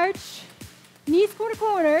march, knees corner to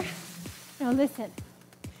corner. Now listen,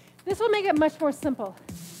 this will make it much more simpler,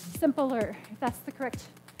 if that's the correct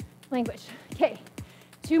language. Okay,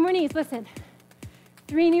 2 more knees, listen.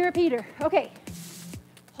 3 knee repeater, okay.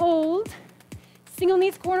 Hold, single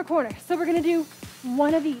knees corner to corner. So we're gonna do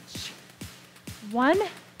 1 of each. 1,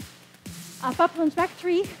 up, up, lunge back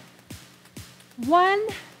 3. 1,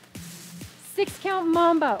 6 count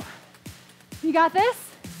mambo. You got this?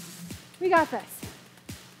 We got this.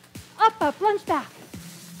 Up, up, lunge back.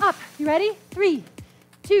 Up, you ready? 3,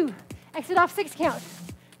 2, exit off 6 count.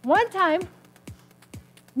 1 time,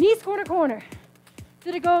 knees corner to corner.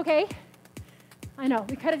 Did it go okay? I know,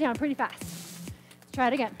 we cut it down pretty fast. Let's try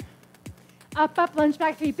it again. Up, up, lunge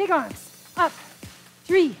back 3, big arms. Up,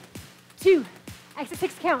 3, 2, exit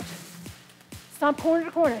 6 count. Stomp corner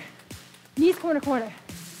to corner. Knees corner to corner.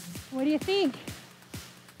 What do you think?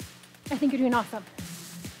 I think you're doing awesome.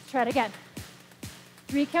 Let's try it again.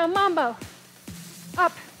 3 count mambo.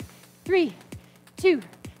 Up, 3, 2,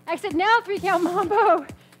 exit now, 3 count mambo.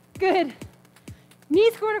 Good.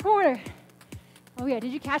 Knees corner to corner. Oh yeah,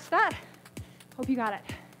 did you catch that? Hope you got it.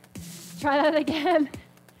 Try that again.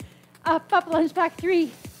 Up, up, lunge back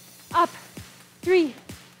 3. Up, 3,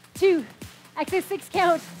 2, exit 6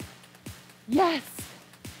 count. Yes.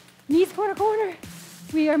 Knees corner to corner.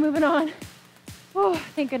 We are moving on. Oh,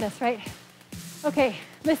 thank goodness, right? Okay,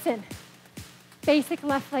 listen. Basic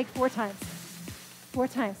left leg 4 times. 4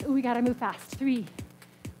 times. Oh, we gotta move fast. 3,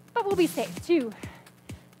 but we'll be safe. 2.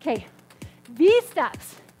 Okay, V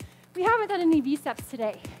steps. We haven't done any V steps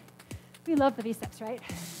today. We love the V steps, right?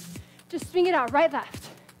 Just swing it out, right, left.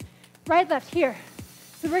 Right, left, here.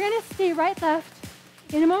 So we're gonna stay right, left.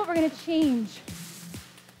 In a moment, we're gonna change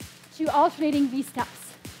to alternating V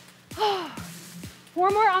steps. 4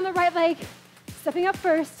 more on the right leg, stepping up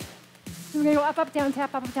first. So we're gonna go up, up, down,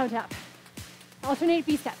 tap, up, down, tap. Alternate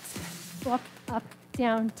V steps. Go up,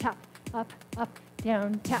 down, tap, up,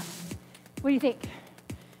 down, tap. What do you think?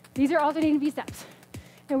 These are alternating V steps.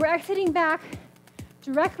 And we're exiting back,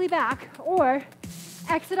 directly back, or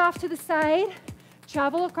exit off to the side,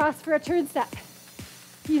 travel across for a turn step.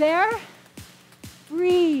 You there?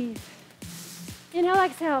 Breathe. Inhale,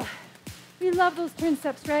 exhale. We love those turn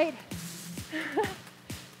steps, right?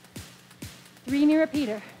 3 knee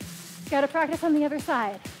repeater. Got to practice on the other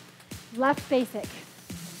side. left basic.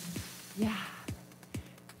 Yeah.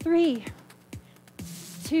 3,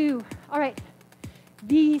 2, all right.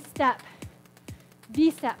 V-step,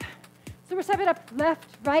 V-step. So we're stepping up left,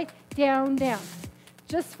 right, down, down.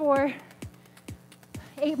 Just for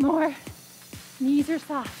 8 more. Knees are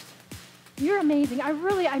soft. You're amazing.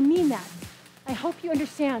 I mean that. I hope you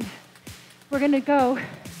understand. We're gonna go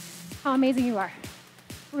how amazing you are.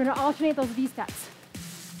 We're gonna alternate those V-steps.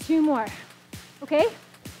 2 more, okay?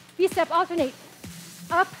 V-step, alternate.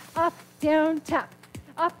 Up, up, down, tap.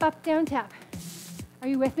 Up, up, down, tap. Are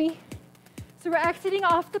you with me? So we're exiting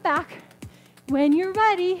off the back. When you're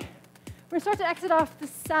ready, we're gonna start to exit off the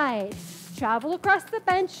side. Travel across the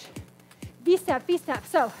bench. V-step, V-step.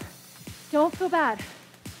 So don't feel bad.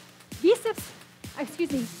 V-steps,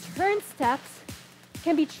 turn steps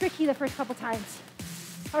can be tricky the first couple times.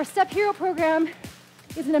 Our Step Hero program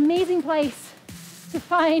is an amazing place to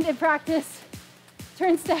find and practice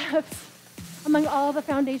turn steps among all the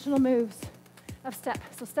foundational moves of step.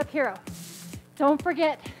 So Step Hero. Don't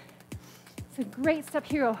forget, it's a great Step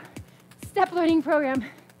Hero step learning program.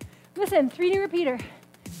 Listen, 3-knee repeater.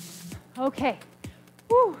 Okay.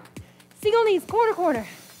 Woo. Single knees, corner, corner.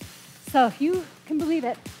 So if you can believe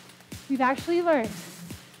it, we've actually learned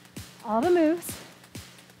all the moves.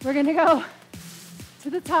 We're gonna go to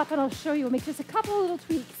the top and I'll show you. We'll make just a couple of little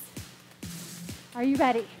tweaks. Are you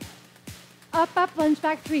ready? Up, up, lunge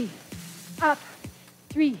back, 3. Up,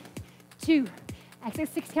 3, 2,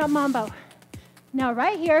 exit 6 count mambo. Now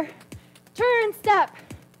right here, turn step.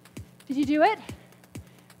 Did you do it?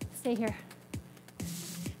 Stay here.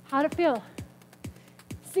 How'd it feel?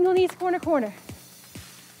 Single knees, corner, corner.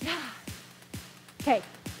 Yeah. Okay,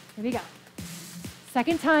 here we go.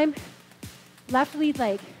 Second time, left lead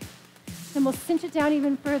leg. Then we'll cinch it down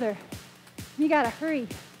even further. You gotta hurry.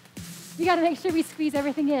 You gotta make sure we squeeze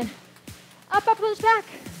everything in. Up, up, lunge back.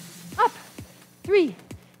 Up, 3,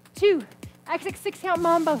 2, exit 6 count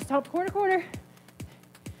mambo. Stomp, corner, corner.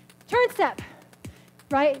 Turn step.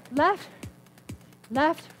 Right, left,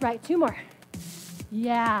 right. 2 more.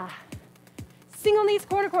 Yeah. Single knees,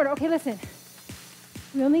 corner, corner. Okay, listen.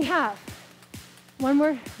 We only have 1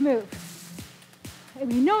 more move.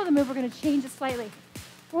 And we know the move, we're gonna change it slightly.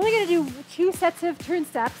 We're only gonna do 2 sets of turn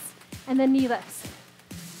steps and then knee lifts.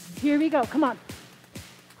 Here we go, come on.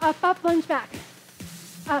 Up, up, lunge back.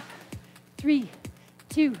 Up, 3,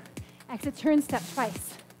 2, exit, turn step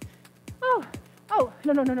twice. Oh,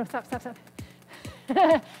 no, stop.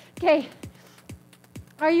 Okay,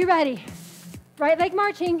 are you ready? Right leg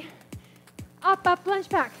marching. Up, up, lunge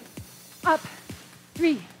back. Up,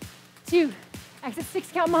 3, 2, exit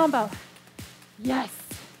 6 count mambo. Yes.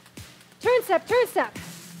 Turn step.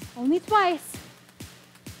 Only twice.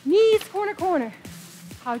 Knees, corner, corner.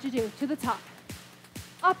 How'd you do? To the top.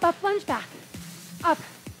 Up, up, lunge back. Up,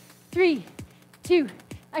 3, 2,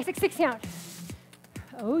 exit 6 count.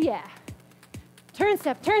 Oh yeah. Turn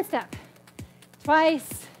step.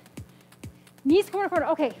 Twice. Knees, corner, corner.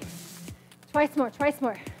 Okay. Twice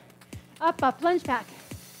more. Up, up, lunge back.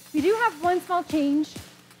 We do have 1 small change.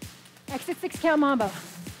 Exit 6 count mambo,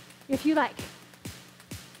 if you like.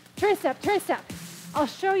 Turn step. I'll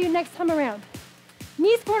show you next time around.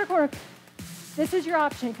 Knees, corner, corner. This is your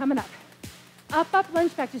option coming up. Up, up,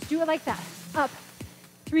 lunge back. Just do it like that. Up,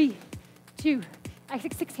 3, 2,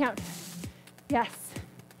 exit 6 count. Yes.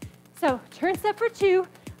 So turn step for 2.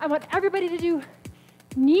 I want everybody to do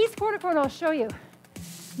knees, corner, corner. I'll show you.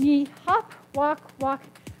 Knee, hop, walk.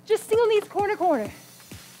 Just single knees, corner, corner.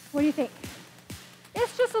 What do you think?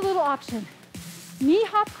 It's just a little option. Knee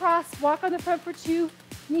hop, cross, walk on the front for 2.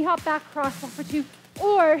 Knee hop, back, cross, walk for 2.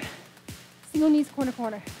 Or single knees, corner,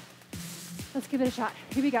 corner. Let's give it a shot.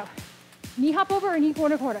 Here we go. Knee hop over or knee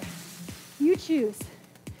corner, corner. You choose.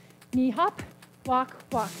 Knee hop, walk.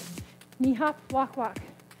 Knee hop, walk.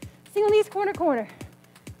 Single knees, corner, corner.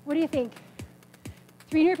 What do you think?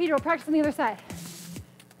 3-knee repeater. We'll practice on the other side.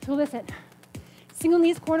 So listen. Single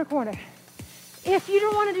knees, corner, corner. If you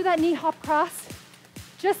don't want to do that knee hop cross,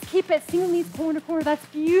 just keep it single knees, corner, corner. That's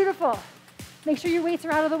beautiful. Make sure your weights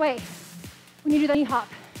are out of the way when you do that knee hop.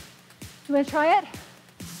 You want to try it?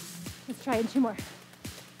 Let's try it in 2 more.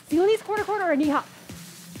 Single knees, corner, corner, or knee hop.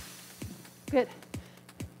 Good.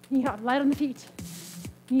 Knee hop, light on the feet.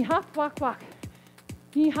 Knee hop, walk.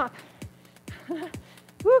 Knee hop.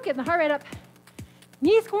 Woo, getting the heart rate up.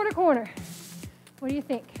 Knees, corner, corner. What do you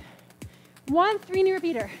think? 1 3-knee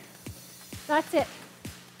repeater. That's it.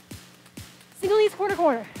 Single knees, corner,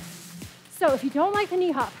 corner. So if you don't like the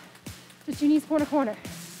knee hop, just do knees, corner, corner.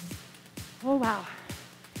 Oh, wow.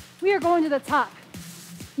 We are going to the top.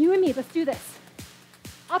 You and me, let's do this.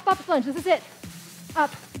 Up, lunge, this is it.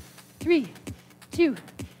 Up, 3, 2,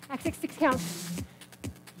 Exit 6 count.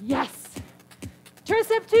 Yes. Turn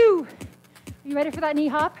step 2. Are you ready for that knee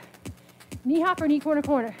hop? Knee hop or knee corner,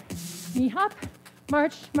 corner? Knee hop,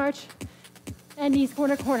 march, march, and knees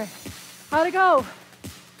corner, corner. How'd it go?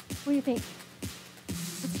 What do you think?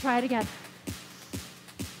 Let's try it again.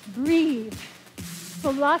 Breathe. So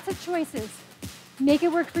lots of choices. Make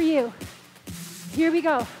it work for you. Here we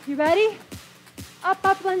go. You ready? Up,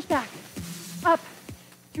 up, lunge back. Up.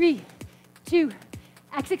 3, 2,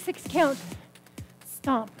 exit 6 count.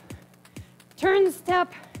 Stomp. Turn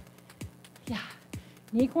step. Yeah.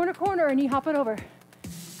 Knee corner, corner, or knee hop it over.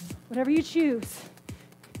 Whatever you choose.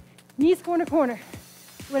 Knees corner, corner.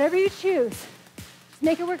 Whatever you choose. Just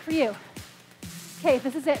make it work for you. Okay,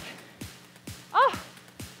 this is it. Oh,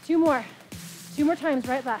 2 more. 2 more times,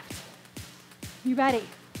 right, left. You ready?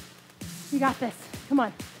 You got this. Come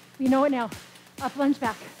on. We know it now. Up, lunge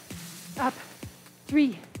back. Up.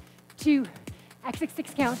 3, 2, exit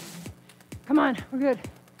 6 count. Come on, we're good.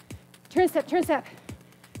 Turn step, turn step.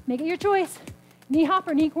 Make it your choice. Knee hop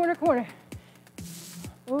or knee corner, corner.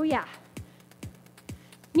 Oh yeah.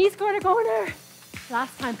 Knees corner, corner.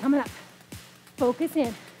 Last time, coming up. Focus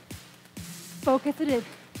in. Focus it in.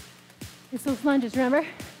 It's those lunges, remember?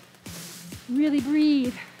 Really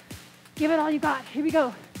breathe. Give it all you got. Here we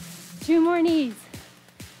go. 2 more knees.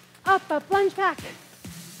 Up, up, lunge back.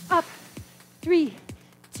 Up. 3,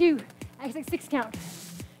 2, exit 6 count.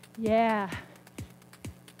 Yeah.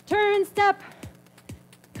 Turn step.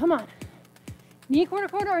 Come on. Knee corner,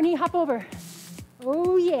 corner, or knee hop over.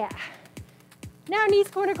 Oh yeah. Now knees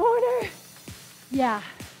corner, corner. Yeah.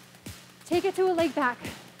 Take it to a leg back.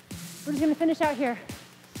 We're just gonna finish out here.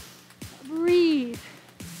 Breathe.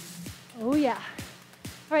 Oh yeah.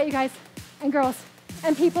 All right, you guys and girls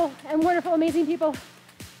and people and wonderful, amazing people.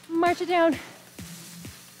 March it down.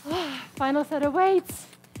 Final set of weights,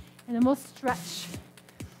 and then we'll stretch.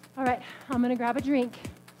 All right, I'm gonna grab a drink.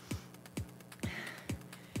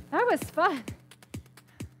 That was fun.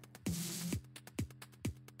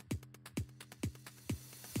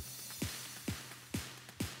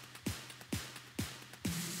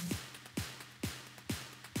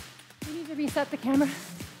 We need to reset the camera.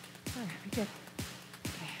 All right, we're good.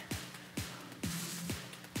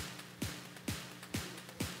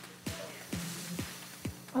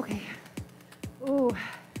 Okay. Oh,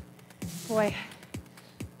 boy.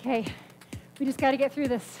 Okay, we just got to get through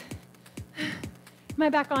this. Am I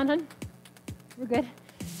back on, hon? We're good.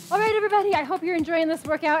 All right, everybody, I hope you're enjoying this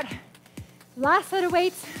workout. Last set of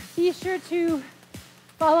weights. Be sure to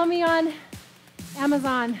follow me on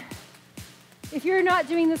Amazon. If you're not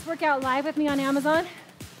doing this workout live with me on Amazon,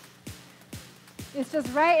 it's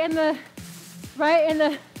just right in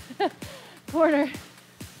the corner.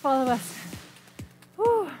 Follow us.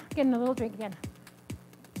 Whew, getting a little drink again.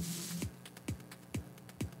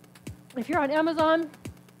 If you're on Amazon,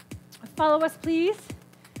 follow us, please.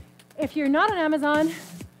 If you're not on Amazon,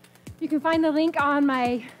 you can find the link on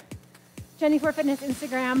my Jenny4 Fitness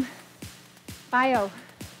Instagram bio.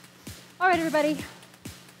 All right, everybody.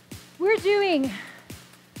 We're doing,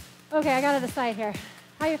 okay, I got to decide here.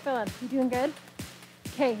 How you feeling? You doing good?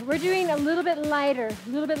 Okay, we're doing a little bit lighter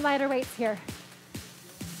weights here.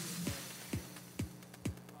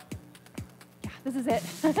 Yeah, this is it.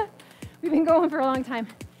 We've been going for a long time.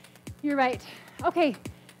 You're right. Okay,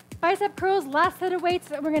 bicep curls, last set of weights.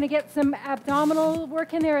 We're gonna get some abdominal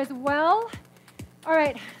work in there as well. All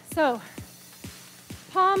right, so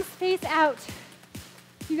palms face out.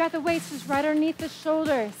 You got the weights just right underneath the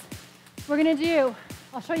shoulders. We're gonna do,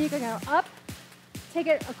 I'll show you, go up, take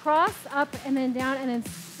it across, up, and then down, and then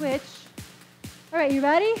switch. All right, you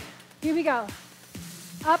ready? Here we go.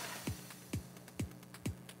 Up,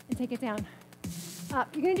 and take it down.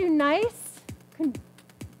 Up. You're gonna do nice,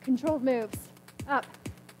 controlled moves. Up.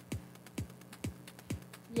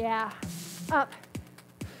 Yeah. Up.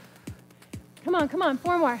 Come on, come on.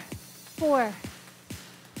 4 more. 4.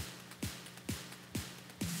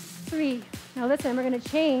 3. Now listen, we're gonna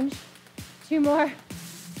change. 2 more.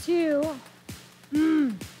 2.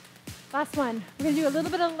 Last one. We're gonna do a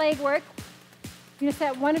little bit of leg work. You're gonna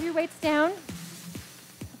set one of your weights down.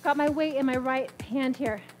 I've got my weight in my right hand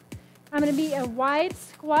here. I'm gonna be a wide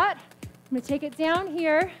squat. I'm gonna take it down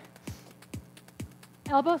here.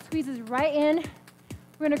 Elbow squeezes right in.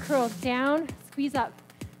 We're gonna curl down, squeeze up.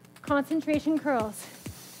 Concentration curls.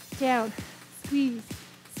 Down, squeeze.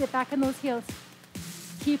 Sit back in those heels.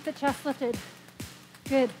 Keep the chest lifted.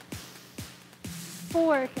 Good.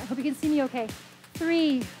 4, I hope you can see me okay.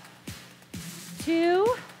 3,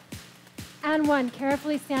 2, and 1.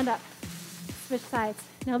 Carefully stand up. Switch sides.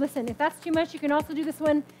 Now listen, if that's too much, you can also do this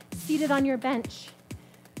one seated on your bench.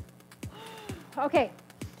 Okay,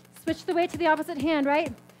 Switch the weight to the opposite hand,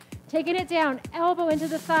 right? Taking it down, elbow into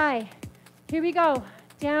the thigh. Here we go.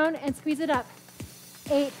 Down and squeeze it up.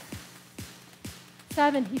 8,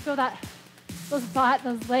 7, you feel that, those butt,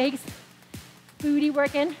 those legs, booty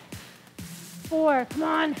working. 4, come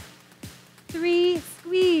on. 3,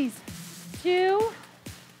 squeeze. 2,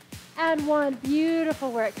 and 1,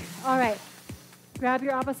 beautiful work. All right, grab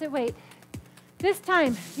your opposite weight. This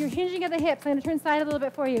time, you're hinging at the hips. I'm gonna turn side a little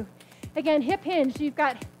bit for you. Again, hip hinge, you've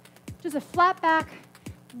got just a flat back.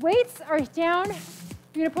 Weights are down.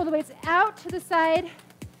 You're gonna pull the weights out to the side,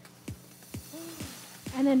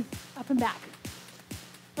 and then up and back.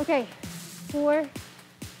 Okay, 4,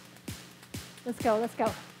 let's go, let's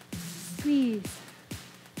go. Squeeze.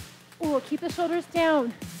 Oh, keep the shoulders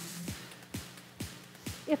down.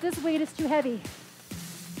 If this weight is too heavy,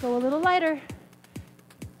 go a little lighter.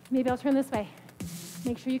 Maybe I'll turn this way.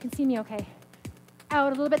 Make sure you can see me okay. Out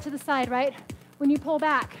a little bit to the side, right? When you pull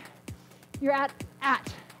back, you're out.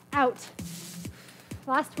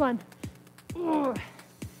 Last one. Ooh.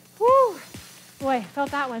 Woo. Boy,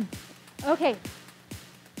 felt that one. Okay.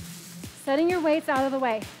 Setting your weights out of the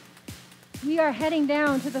way. We are heading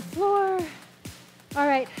down to the floor. All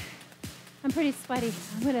right. I'm pretty sweaty.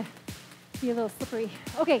 I'm gonna be a little slippery.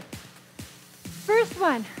 Okay. First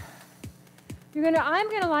one. I'm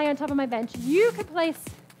gonna lie on top of my bench. You could place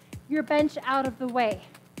your bench out of the way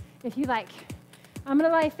if you like. I'm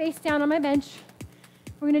gonna lie face down on my bench.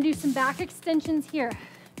 We're gonna do some back extensions here.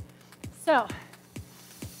 So,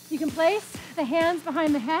 you can place the hands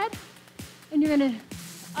behind the head, and you're gonna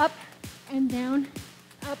up and down,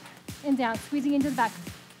 squeezing into the back.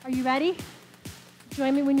 Are you ready?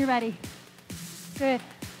 Join me when you're ready. Good.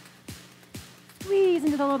 Squeeze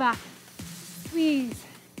into the low back. Squeeze.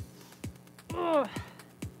 Ugh.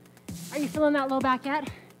 Are you feeling that low back yet?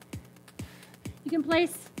 You can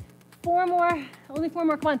place 4 more, only 4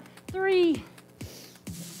 more, come on. 3,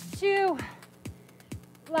 2,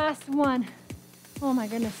 last one. Oh my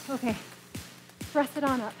goodness, okay. Press it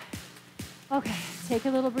on up. Okay, take a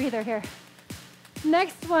little breather here.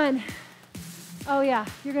 Next one. Oh yeah,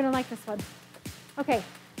 you're gonna like this one. Okay,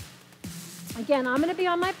 again, I'm gonna be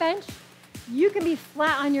on my bench. You can be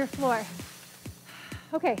flat on your floor.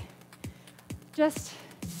 Okay, just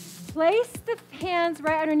place the hands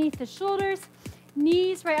right underneath the shoulders,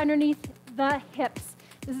 knees right underneath the hips.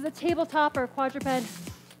 This is a tabletop or quadruped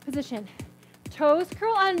position. Toes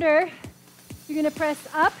curl under. You're gonna press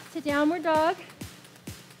up to downward dog,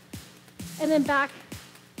 and then back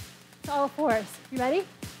to all fours. You ready?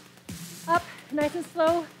 Up, nice and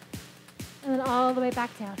slow, and then all the way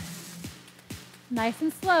back down. Nice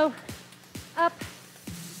and slow. Up,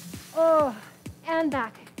 oh, and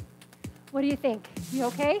back. What do you think? You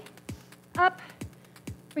okay? Up,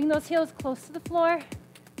 bring those heels close to the floor,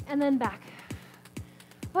 and then back.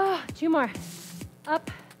 Oh, 2 more. Up,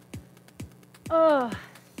 oh.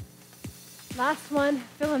 Last one,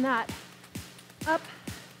 feeling that. Up,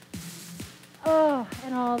 oh,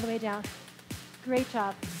 and all the way down. Great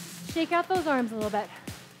job. Shake out those arms a little bit.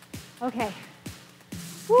 Okay.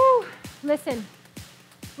 Woo, listen.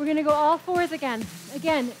 We're gonna go all fours again.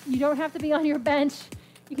 Again, you don't have to be on your bench.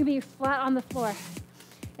 You can be flat on the floor.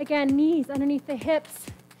 Again, knees underneath the hips,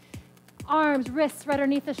 arms, wrists right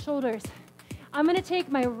underneath the shoulders. I'm gonna take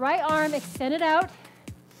my right arm, extend it out,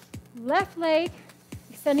 left leg,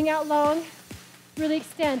 extending out long, really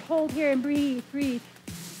extend, hold here and breathe, breathe.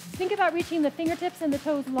 Think about reaching the fingertips and the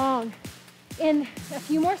toes long. In a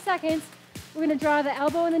few more seconds, we're gonna draw the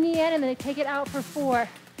elbow and the knee in and then take it out for 4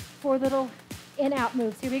 little in-out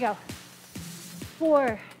moves. Here we go.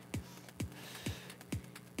 4,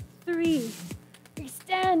 3,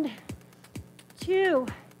 extend, 2,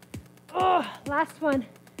 oh, last one.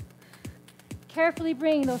 Carefully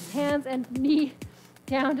bring those hands and knee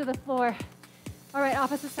down to the floor. All right,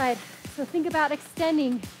 opposite side. So think about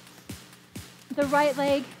extending the right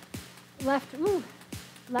leg, left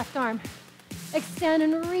arm. Extend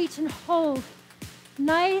and reach and hold.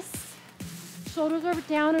 Nice. Shoulders are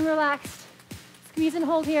down and relaxed. Squeeze and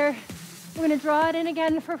hold here. We're gonna draw it in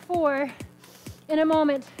again for 4 in a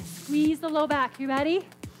moment. Squeeze the low back. You ready?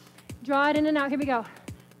 Draw it in and out. Here we go.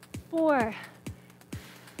 4,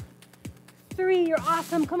 3, you're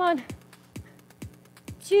awesome. Come on.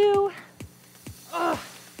 2, oh,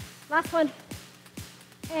 last one.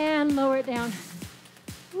 And lower it down.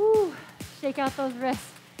 Woo, shake out those wrists.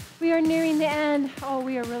 We are nearing the end. Oh,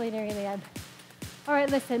 we are really nearing the end. All right,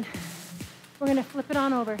 listen. We're gonna flip it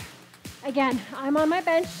on over. Again, I'm on my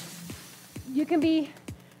bench. You can be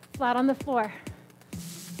flat on the floor.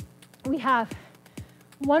 We have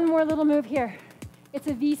one more little move here. It's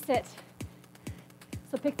a V-sit.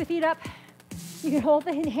 So pick the feet up, You can hold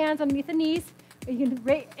the hands underneath the knees, or you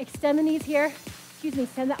can extend the knees here,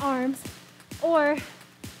 extend the arms, or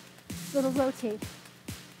little rotate.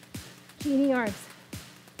 Genie arms.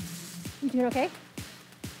 You doing okay?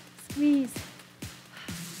 Squeeze.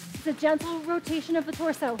 It's a gentle rotation of the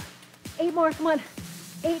torso. 8 more, come on.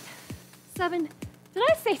 8, 7, did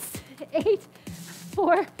I say 8,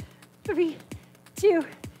 4, 3, 2,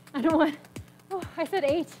 and 1. Oh, I said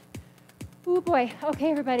 8. Oh boy,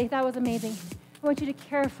 okay everybody, that was amazing. I want you to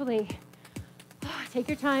carefully take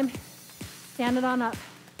your time, stand it on up.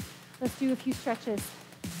 Let's do a few stretches.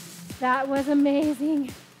 That was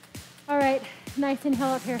amazing. All right, nice inhale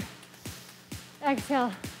up here.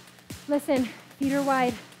 Exhale. Listen, feet are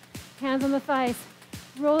wide, hands on the thighs.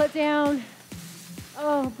 Roll it down.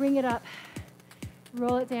 Oh, bring it up.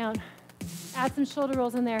 Roll it down. Add some shoulder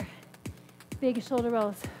rolls in there. Big shoulder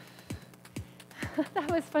rolls. That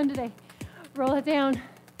was fun today. Roll it down.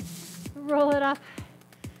 Roll it up.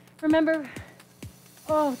 Remember,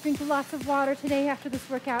 drink lots of water today after this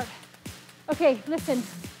workout. Okay, listen.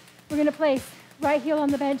 We're gonna place right heel on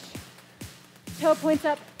the bench. Toe points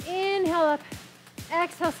up. Inhale up.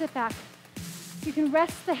 Exhale, sit back. You can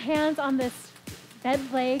rest the hands on this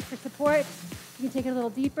bent leg for support. You can take it a little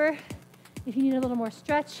deeper if you need a little more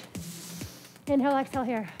stretch. Inhale, exhale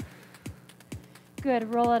here.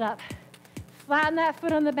 Good, roll it up. Flatten that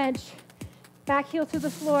foot on the bench. Back heel to the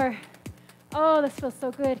floor. Oh, this feels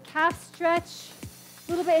so good. Calf stretch,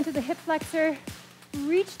 a little bit into the hip flexor.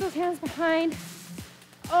 Reach those hands behind.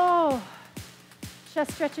 Oh,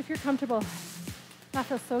 chest stretch if you're comfortable. That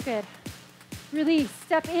feels so good. Release,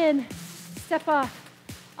 step in, step off.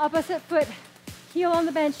 Opposite foot, heel on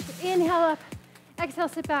the bench. Inhale up, exhale,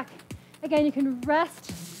 sit back. Again, you can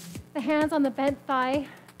rest the hands on the bent thigh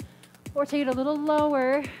or take it a little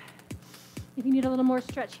lower if you need a little more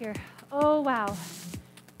stretch here. Oh, wow.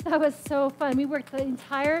 That was so fun. We worked the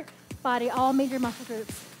entire body, all major muscle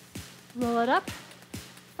groups. Roll it up.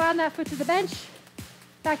 Flatten that foot to the bench.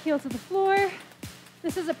 Back heel to the floor.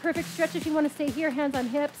 This is a perfect stretch if you want to stay here, hands on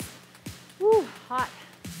hips. Woo, hot.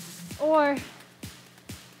 Or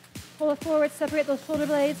pull it forward, separate those shoulder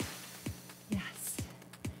blades. Yes.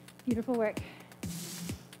 Beautiful work.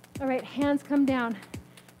 All right, hands come down.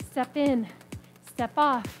 Step in, step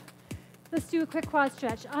off. Let's do a quick quad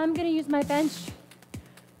stretch. I'm gonna use my bench.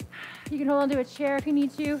 You can hold onto a chair if you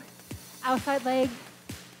need to. Outside leg.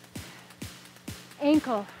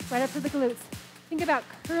 Ankle, right up to the glutes. Think about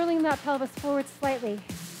curling that pelvis forward slightly.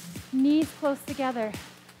 Knees close together.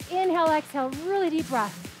 Inhale, exhale, really deep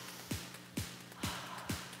breath.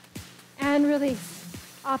 And release.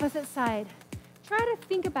 Opposite side. Try to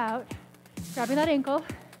think about grabbing that ankle.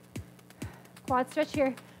 Quad stretch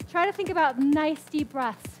here. Try to think about nice deep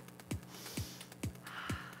breaths.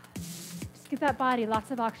 Just give that body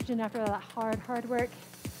lots of oxygen after that hard work.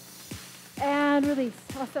 And release.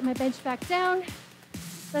 I'll set my bench back down.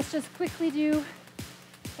 Let's just quickly do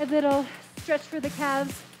a little stretch for the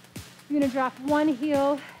calves. You're gonna drop one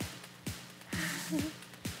heel.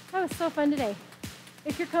 That was so fun today.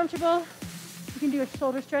 If you're comfortable, you can do a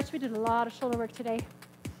shoulder stretch. We did a lot of shoulder work today.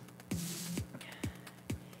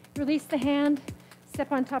 Release the hand,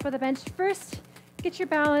 step on top of the bench. First, get your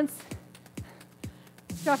balance,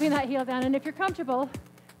 dropping that heel down. And if you're comfortable,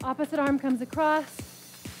 opposite arm comes across.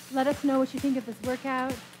 Let us know what you think of this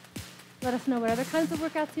workout. Let us know what other kinds of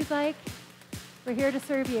workouts you'd like. We're here to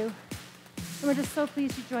serve you. And we're just so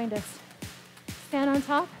pleased you joined us. Stand on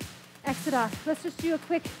top, exit off. Let's just do a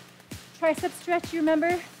quick tricep stretch. You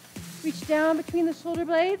remember, reach down between the shoulder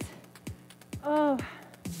blades. Oh,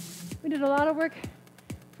 we did a lot of work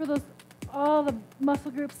for all the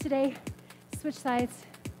muscle groups today. Switch sides.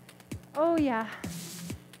 Oh yeah.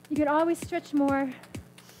 You can always stretch more.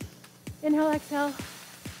 Inhale, exhale,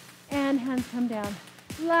 and hands come down.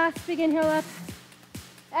 Last big inhale up.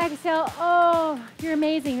 Exhale. Oh, you're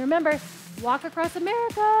amazing. Remember, Walk Across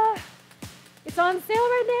America. It's on sale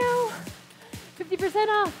right now. 50%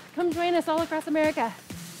 off. Come join us all across America.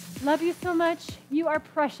 Love you so much. You are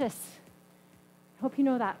precious. Hope you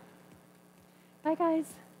know that. Bye, guys.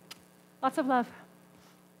 Lots of love.